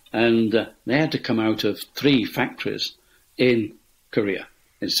 And they had to come out of 3 factories in Korea,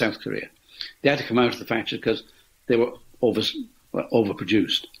 in South Korea. They had to come out of the factory because they were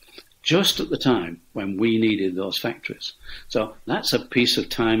overproduced, just at the time when we needed those factories. So that's a piece of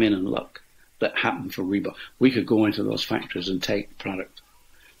timing and luck that happened for Reebok. We could go into those factories and take the product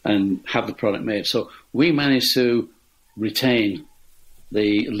and have the product made. So we managed to retain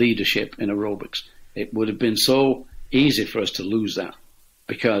the leadership in aerobics. It would have been so easy for us to lose that,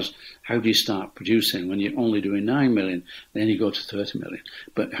 because how do you start producing when you're only doing 9 million, then you go to 30 million?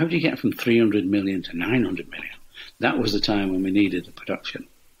 But how do you get from 300 million to 900 million? That was the time when we needed the production.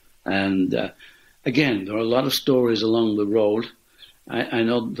 And again, there are a lot of stories along the road. I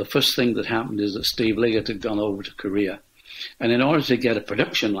know the first thing that happened is that Steve Liggett had gone over to Korea. And in order to get a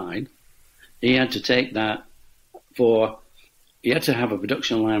production line, he had to take that he had to have a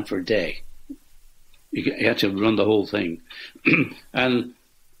production line for a day. He had to run the whole thing. And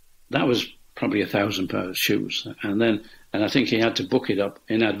that was probably 1,000 pairs of shoes. And I think he had to book it up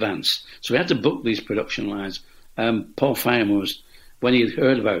in advance. So he had to book these production lines. Paul Fireman when he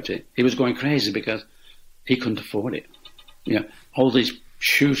heard about it, he was going crazy because he couldn't afford it. All these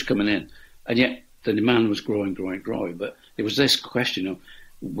shoes coming in, and yet the demand was growing. But it was this question of,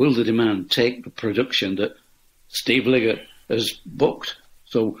 will the demand take the production that Steve Liggett has booked?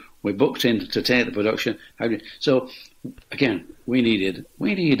 So we booked in to take the production. So again, we needed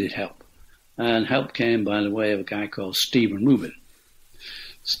help, and help came by the way of a guy called Stephen Rubin.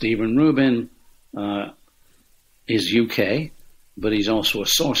 Stephen Rubin is UK, but he's also a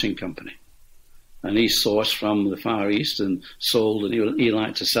sourcing company. And he sourced from the Far East and sold, and he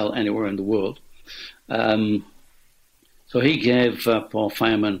liked to sell anywhere in the world. So he gave Paul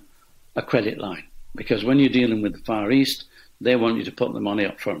Fireman a credit line, because when you're dealing with the Far East, they want you to put the money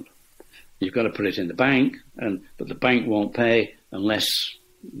up front. You've got to put it in the bank, but the bank won't pay unless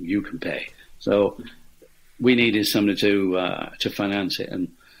you can pay. So we needed somebody to finance it,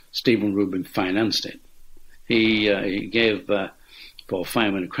 and Stephen Rubin financed it. He gave Paul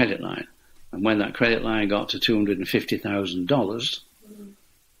Fireman a credit line, and when that credit line got to $250,000,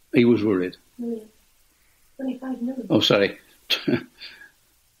 he was worried. 25 million. Oh, sorry,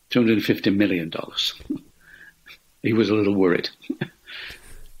 $250 million. He was a little worried.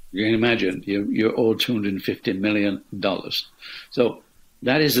 You can imagine, you're owed $250 million. So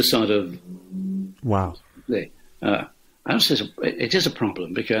that is the sort of... Wow. I would say it is a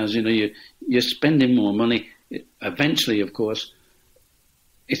problem, because you're spending more money. Eventually, of course,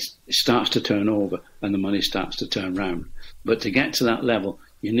 it starts to turn over and the money starts to turn round. But to get to that level,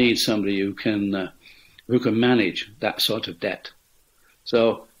 you need somebody who can manage that sort of debt.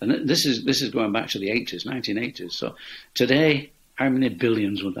 So, and this is going back to the 80s, 1980s. So today, how many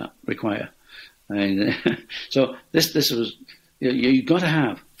billions would that require? So this was, you've got to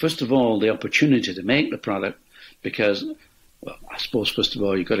have, first of all, the opportunity to make the product, because, well, I suppose, first of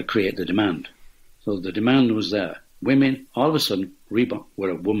all, you've got to create the demand. So the demand was there. Women, all of a sudden, Reebok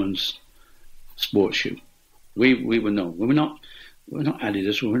were a woman's sports shoe. We were known. We were not, We're not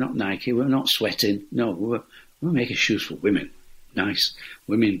Adidas, we're not Nike, we're not sweating. No, we're making shoes for women. Nice.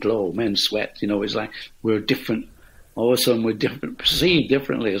 Women glow, men sweat. It's like we're different. All of a sudden we're different, perceived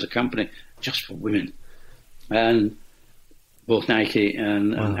differently as a company just for women. And both Nike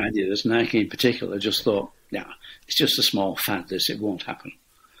and Adidas, Nike in particular, just thought, it's just a small fad, it won't happen.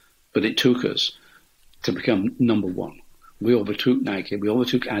 But it took us to become number one. We overtook Nike, we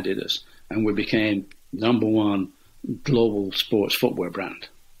overtook Adidas, and we became number one global sports footwear brand.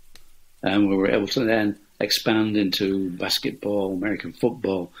 And we were able to then expand into basketball, American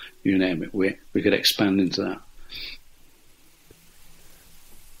football, you name it. We could expand into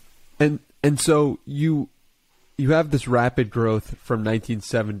that. And so you have this rapid growth from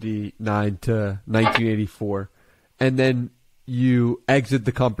 1979 to 1984, and then you exit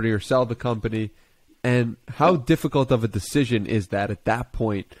the company or sell the company. And how difficult of a decision is that at that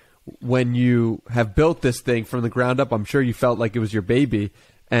point when you have built this thing from the ground up? I'm sure you felt like it was your baby,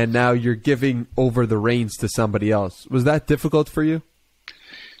 and now you're giving over the reins to somebody else. Was that difficult for you?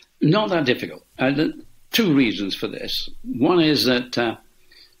 Not that difficult. Two reasons for this. One is that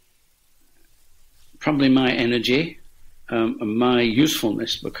probably my energy and my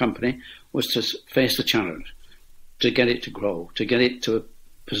usefulness for a company was to face the challenge, to get it to grow, to get it to a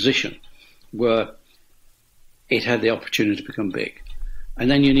position where it had the opportunity to become big. And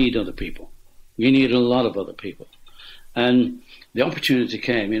then you need other people. You need a lot of other people. And the opportunity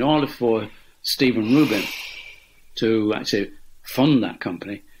came in order for Stephen Rubin to actually fund that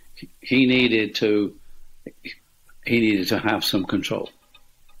company. He needed to have some control.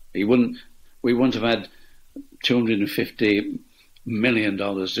 We wouldn't have had $250 million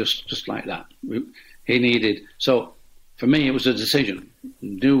just like that. So for me, it was a decision.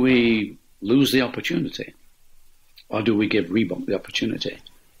 Do we lose the opportunity, or do we give Reebok the opportunity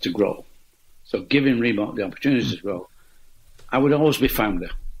to grow? So giving Reebok the opportunity to grow, I would always be founder,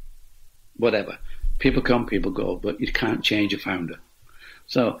 whatever. People come, people go, but you can't change a founder.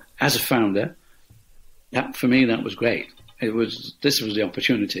 So as a founder, for me, that was great. This was the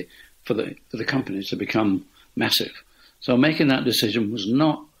opportunity for the company to become massive. So making that decision was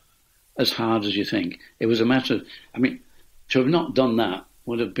not as hard as you think. It was a matter of, to have not done that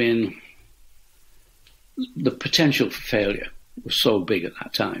would have been, the potential for failure was so big at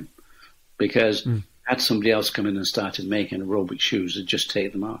that time, because had somebody else come in and started making aerobic shoes and just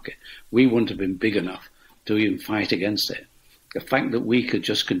take the market, we wouldn't have been big enough to even fight against it. The fact that we could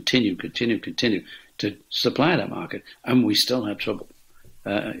just continue to supply that market, and we still had trouble.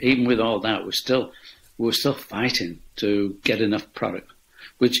 Even with all that, we were still fighting to get enough product,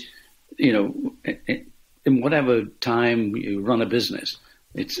 which, in whatever time you run a business,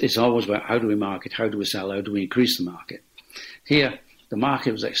 it's always about how do we market, how do we sell, how do we increase the market. Here, the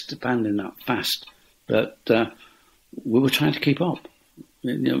market was expanding that fast, but we were trying to keep up.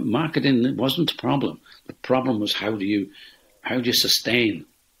 Marketing wasn't a problem. The problem was how do you sustain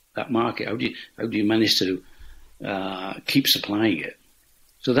that market? How do you manage to keep supplying it?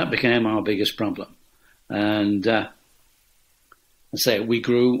 So that became our biggest problem. And we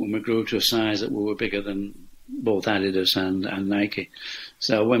grew to a size that we were bigger than both Adidas and Nike.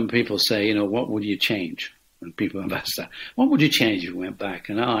 So when people say, what would you change? When people have asked that, what would you change if you went back?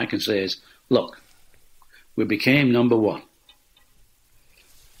 And all I can say is, look, we became number one.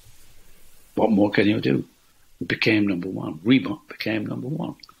 What more can you do? We became number one. Reebok became number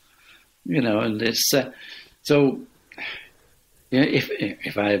one. And it's so.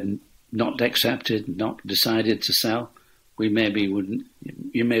 If I had not accepted, not decided to sell, we certainly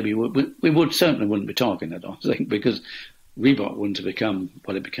wouldn't be talking, I don't think, because Reebok wouldn't have become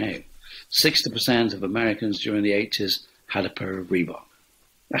what it became. 60% of Americans during the 80s had a pair of Reebok.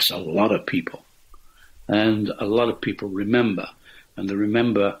 That's a lot of people. And a lot of people remember. And they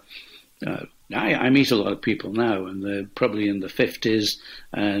remember, I meet a lot of people now, and they're probably in the 50s,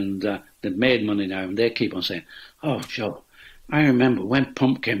 and they've made money now, and they keep on saying, oh, Joe, I remember when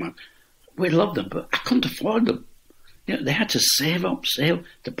Pump came out, we loved them, but I couldn't afford them. They had to save up to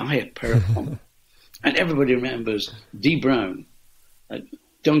buy a pair of Pump. And everybody remembers D. Brown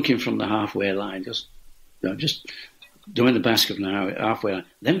dunking from the halfway line, just doing the basket from the halfway line,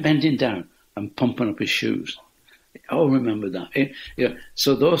 then bending down and pumping up his shoes. They all remember that.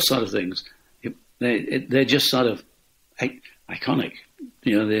 So those sort of things, they're just sort of iconic.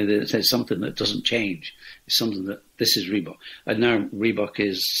 There's something that doesn't change. It's something that this is Reebok. And now Reebok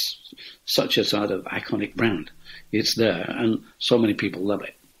is such a sort of iconic brand. It's there, and so many people love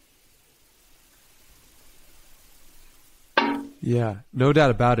it. Yeah, no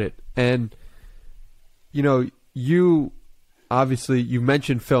doubt about it. And, you obviously, you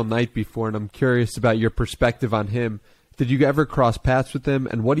mentioned Phil Knight before, and I'm curious about your perspective on him. Did you ever cross paths with him?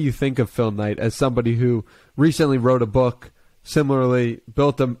 And what do you think of Phil Knight as somebody who recently wrote a book, similarly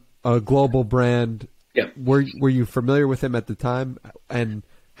built a global brand? Yeah. Were you familiar with him at the time? And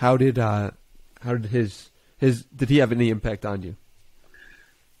how did did he have any impact on you?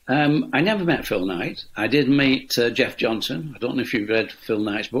 I never met Phil Knight. I did meet Jeff Johnson. I don't know if you've read Phil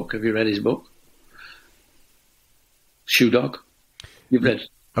Knight's book. Have you read his book? Shoe Dog? You've read?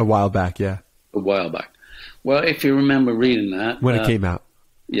 A while back, yeah. A while back. Well, if you remember reading that. When it came out.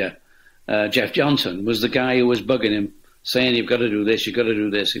 Yeah. Jeff Johnson was the guy who was bugging him, saying, you've got to do this, you've got to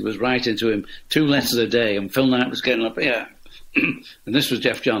do this. He was writing to him 2 letters a day, and Phil Knight was getting up, yeah. And this was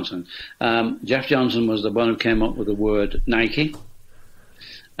Jeff Johnson. Jeff Johnson was the one who came up with the word Nike.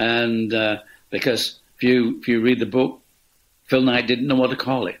 And because if you read the book, Phil Knight didn't know what to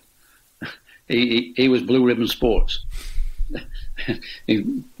call it. He was Blue Ribbon Sports.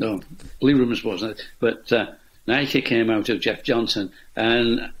 Blue Ribbon Sports. But Nike came out of Jeff Johnson,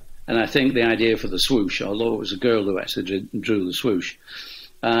 and I think the idea for the swoosh, although it was a girl who actually drew the swoosh.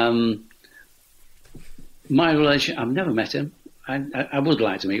 My relation, I've never met him. I would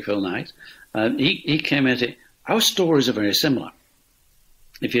like to meet Phil Knight. He came at it. Our stories are very similar.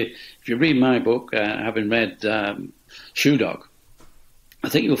 If you read my book, having read Shoe Dog, I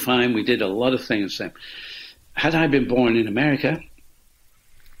think you'll find we did a lot of things the same. Had I been born in America,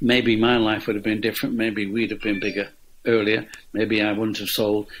 maybe my life would have been different. Maybe we'd have been bigger earlier. Maybe I wouldn't have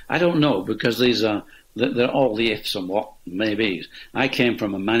sold. I don't know, because they're all the ifs and what maybes. I came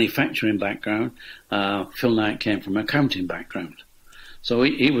from a manufacturing background. Phil Knight came from an accounting background. So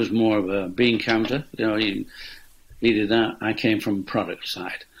he was more of a bean counter. He did that. I came from product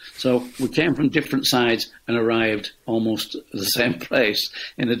side. So we came from different sides and arrived almost at the same place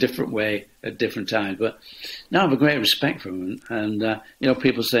in a different way at different times. But now I have a great respect for him. And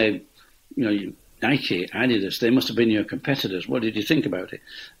people say, Nike, Adidas, they must have been your competitors. What did you think about it?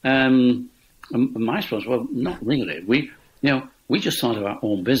 My response, well, not really. We just thought of our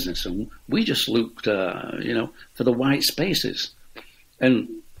own business, and we just looked, for the white spaces. And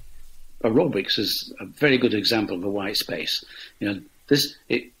aerobics is a very good example of a white space.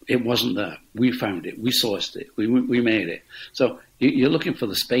 It wasn't there. We found it. We sourced it. We made it. So you're looking for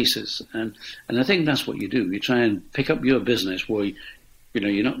the spaces, and I think that's what you do. You try and pick up your business where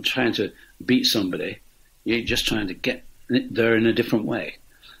you're not trying to beat somebody. You're just trying to get there in a different way,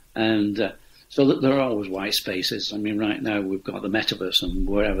 and so that there are always white spaces. I mean, right now we've got the metaverse and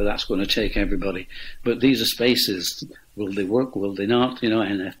wherever that's going to take everybody. But these are spaces. Will they work? Will they not?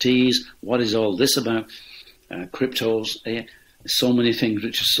 NFTs. What is all this about? Cryptos. So many things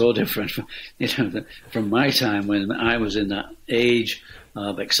which are so different from my time when I was in that age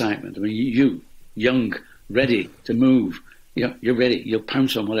of excitement. I mean, you young, ready to move. You're ready. You'll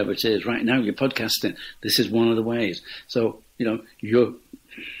pounce on whatever it is. Right now, you're podcasting. This is one of the ways. So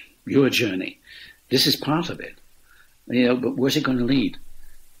your journey. This is part of it. But where's it going to lead?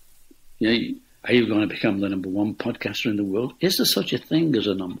 Are you going to become the number one podcaster in the world? Is there such a thing as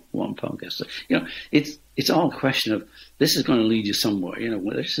a number one podcaster? It's all a question of this is going to lead you somewhere.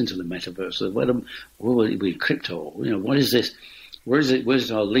 Whether it's into the metaverse, whether will it be crypto? What is this? Where's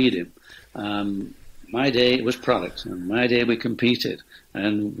it all leading? My day it was product, and my day we competed,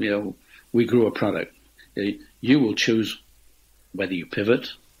 and we grew a product. You will choose whether you pivot,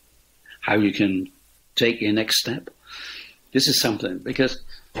 how you can take your next step. This is something, because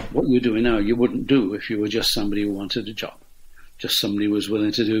what you're doing now, you wouldn't do if you were just somebody who wanted a job, just somebody who was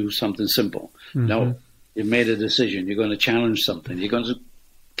willing to do something simple. Mm-hmm. No, you've made a decision. You're going to challenge something. You're going to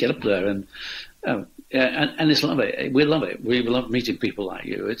get up there, and it's love it. We love it. We love meeting people like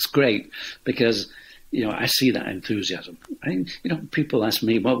you. It's great because I see that enthusiasm. People ask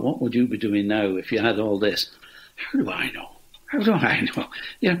me, well, what would you be doing now if you had all this? How do I know? How do I know?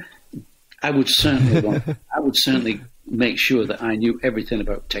 I would certainly make sure that I knew everything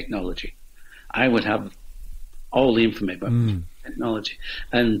about technology. I would have all the information about technology.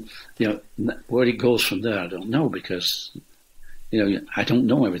 And, where it goes from there, I don't know, because, I don't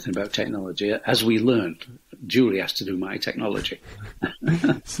know everything about technology. As we learn, Julie has to do my technology.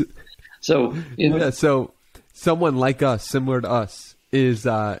 So someone like us, similar to us, is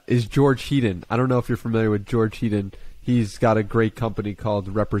George Heaton. I don't know if you're familiar with George Heaton. He's got a great company called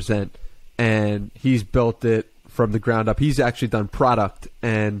Represent, and he's built it from the ground up. He's actually done product,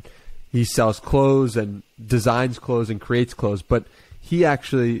 and he sells clothes and designs clothes and creates clothes. But he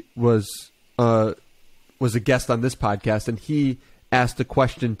actually was a guest on this podcast, and he asked a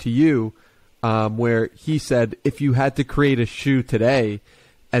question to you where he said, if you had to create a shoe today,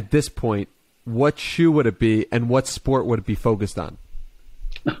 at this point, what shoe would it be, and what sport would it be focused on?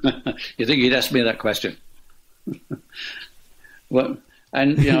 You think you'd ask me that question? Well,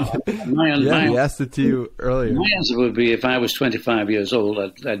 and you know, he asked it to you earlier. My answer would be, if I was 25 years old,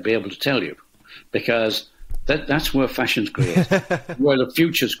 I'd be able to tell you, because that's where fashion's created, where the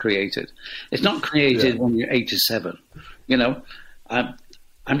future's created. It's not created when you're 87. You know,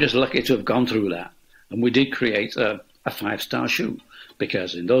 I'm just lucky to have gone through that, and we did create a 5-star shoe,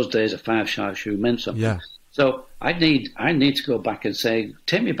 because in those days a 5-star shoe meant something. Yeah. So I need to go back and say,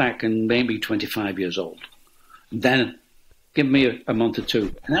 take me back and maybe 25 years old, then give me a month or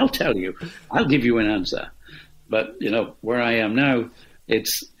two, and I'll tell you. I'll give you an answer. But you know, where I am now,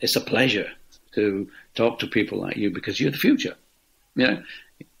 it's a pleasure to talk to people like you, because you're the future. You know,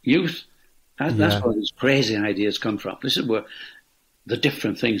 youth. That's where these crazy ideas come from. This is where the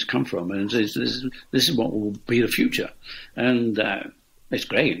different things come from, and this is what will be the future. And it's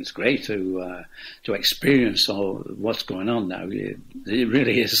great. It's great to experience all what's going on now. It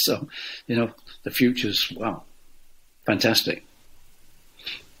really is. So, you know, the future's fantastic.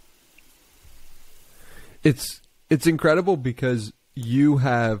 It's incredible, because you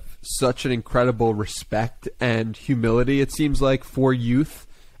have such an incredible respect and humility, it seems like, for youth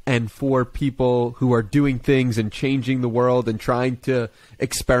and for people who are doing things and changing the world and trying to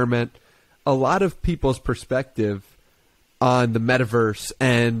experiment. A lot of people's perspective on the metaverse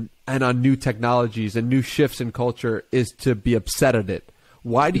and on new technologies and new shifts in culture is to be upset at it.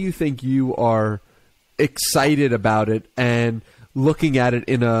 Why do you think you are excited about it and looking at it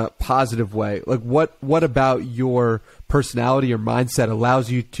in a positive way? Like, what about your personality or mindset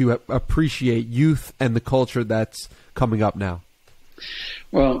allows you to appreciate youth and the culture that's coming up now?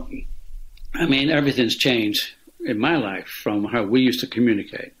 Well, I mean, everything's changed in my life from how we used to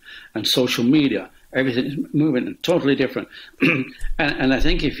communicate, and social media. Everything is moving totally different. and I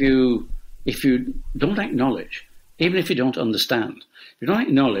think if you don't acknowledge, even if you don't understand, if you don't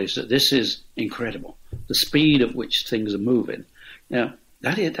acknowledge that this is incredible, the speed at which things are moving, you know,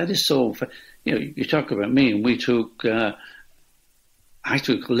 that is so. You know, you talk about me, and I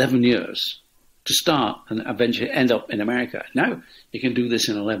took 11 years to start and eventually end up in America. Now you can do this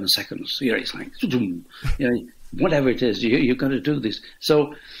in 11 seconds. You know, it's like, you know, whatever it is, you've got to do this.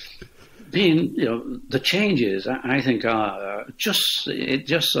 So, you know, the changes, I think, are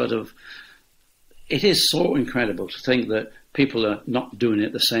it is so incredible to think that people are not doing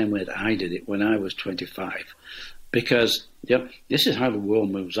it the same way that I did it when I was 25, because this is how the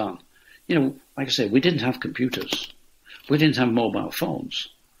world moves on. You know, like I say, we didn't have computers, we didn't have mobile phones.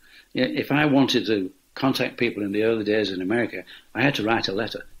 If I wanted to contact people in the early days in America, I had to write a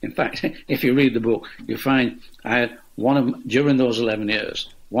letter. In fact, if you read the book, you find I had during those 11 years.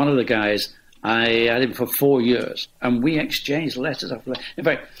 One of the guys, I had him for 4 years, and we exchanged letters after letters. In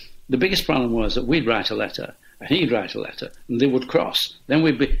fact, the biggest problem was that we'd write a letter, and he'd write a letter, and they would cross. Then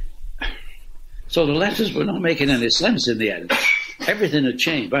we'd be... So the letters were not making any sense in the end. Everything had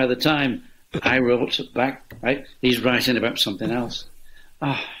changed. By the time I wrote back, right, he's writing about something else.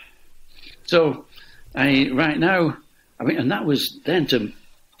 So right now, I mean, and that was then to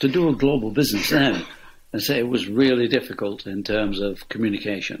do a global business then, and say it was really difficult in terms of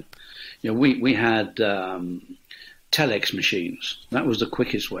communication. You know, we had telex machines. That was the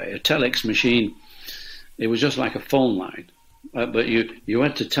quickest way. A telex machine, it was just like a phone line, but you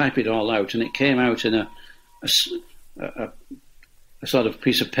had to type it all out, and it came out in a sort of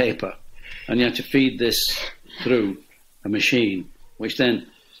piece of paper, and you had to feed this through a machine, which then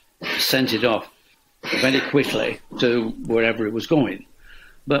sent it off very quickly to wherever it was going.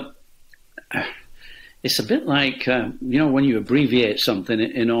 But it's a bit like, you know, when you abbreviate something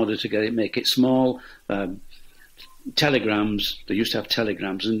in order to make it small. Telegrams, they used to have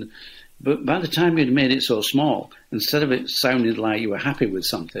telegrams, but by the time you'd made it so small, instead of it sounding like you were happy with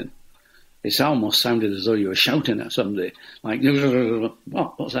something, it almost sounded as though you were shouting at somebody, like,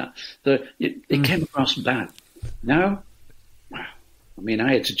 what's that? It came across bad. Now, I mean,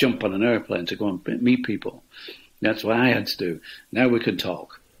 I had to jump on an airplane to go and meet people. That's what I had to do. Now we can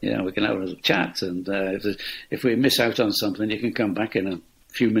talk. You know, we can have a chat, and if we miss out on something, you can come back in a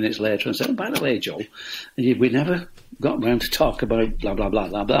few minutes later and say, oh, by the way, Joe, we never got round to talk about blah, blah, blah,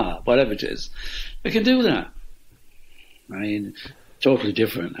 blah, blah, whatever it is. We can do that. I mean, totally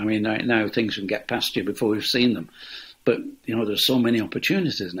different. I mean, right now things can get past you before we've seen them. But, you know, there's so many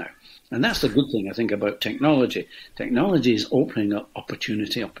opportunities now. And that's the good thing, I think, about technology. Technology is opening up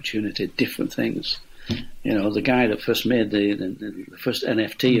opportunity, different things. You know, the guy that first made the first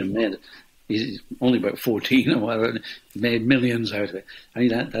NFT and he's only about 14 or whatever, made millions out of it. I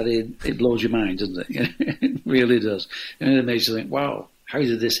mean, it blows your mind, doesn't it? It really does. And it makes you think, wow, how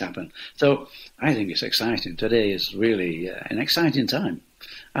did this happen? So I think it's exciting. Today is really an exciting time.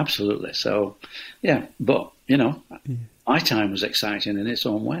 Absolutely. So, yeah, but, my time was exciting in its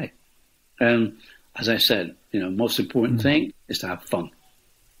own way. And as I said, most important thing is to have fun.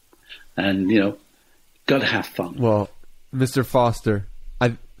 And, got to have fun. Well, Mr. Foster,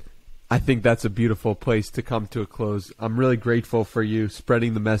 I think that's a beautiful place to come to a close. I'm really grateful for you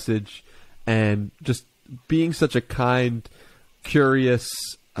spreading the message and just being such a kind, curious,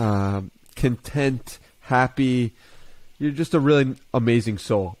 content, happy. You're just a really amazing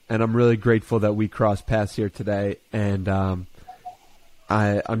soul, and I'm really grateful that we crossed paths here today. And I'm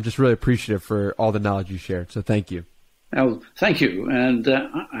just really appreciative for all the knowledge you shared. So thank you. Oh, thank you. And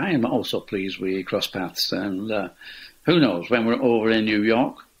I am also pleased we crossed paths. And who knows, when we're over in New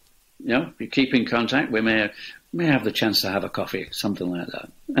York, we keep in contact. We may have the chance to have a coffee, something like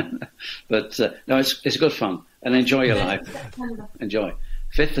that. But no, it's good fun. And enjoy your life. September. Enjoy.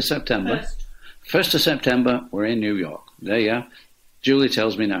 5th of September. 1st. 1st of September, we're in New York. There you are. Julie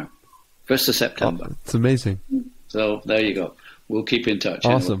tells me now. 1st of September. Oh, it's amazing. So there you go. We'll keep in touch.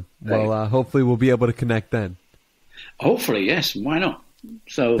 Awesome. Anyway. Well, hopefully we'll be able to connect then. Hopefully, yes. Why not?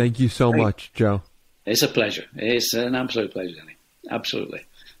 So thank you so much, Joe. It's a pleasure. It's an absolute pleasure, Danny. Absolutely.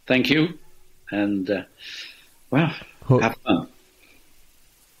 Thank you. And, have fun.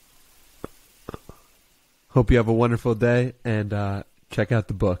 Hope you have a wonderful day, and check out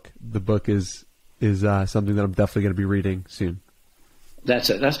the book. The book is something that I'm definitely going to be reading soon. That's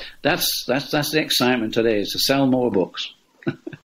it. That's the excitement today, is to sell more books.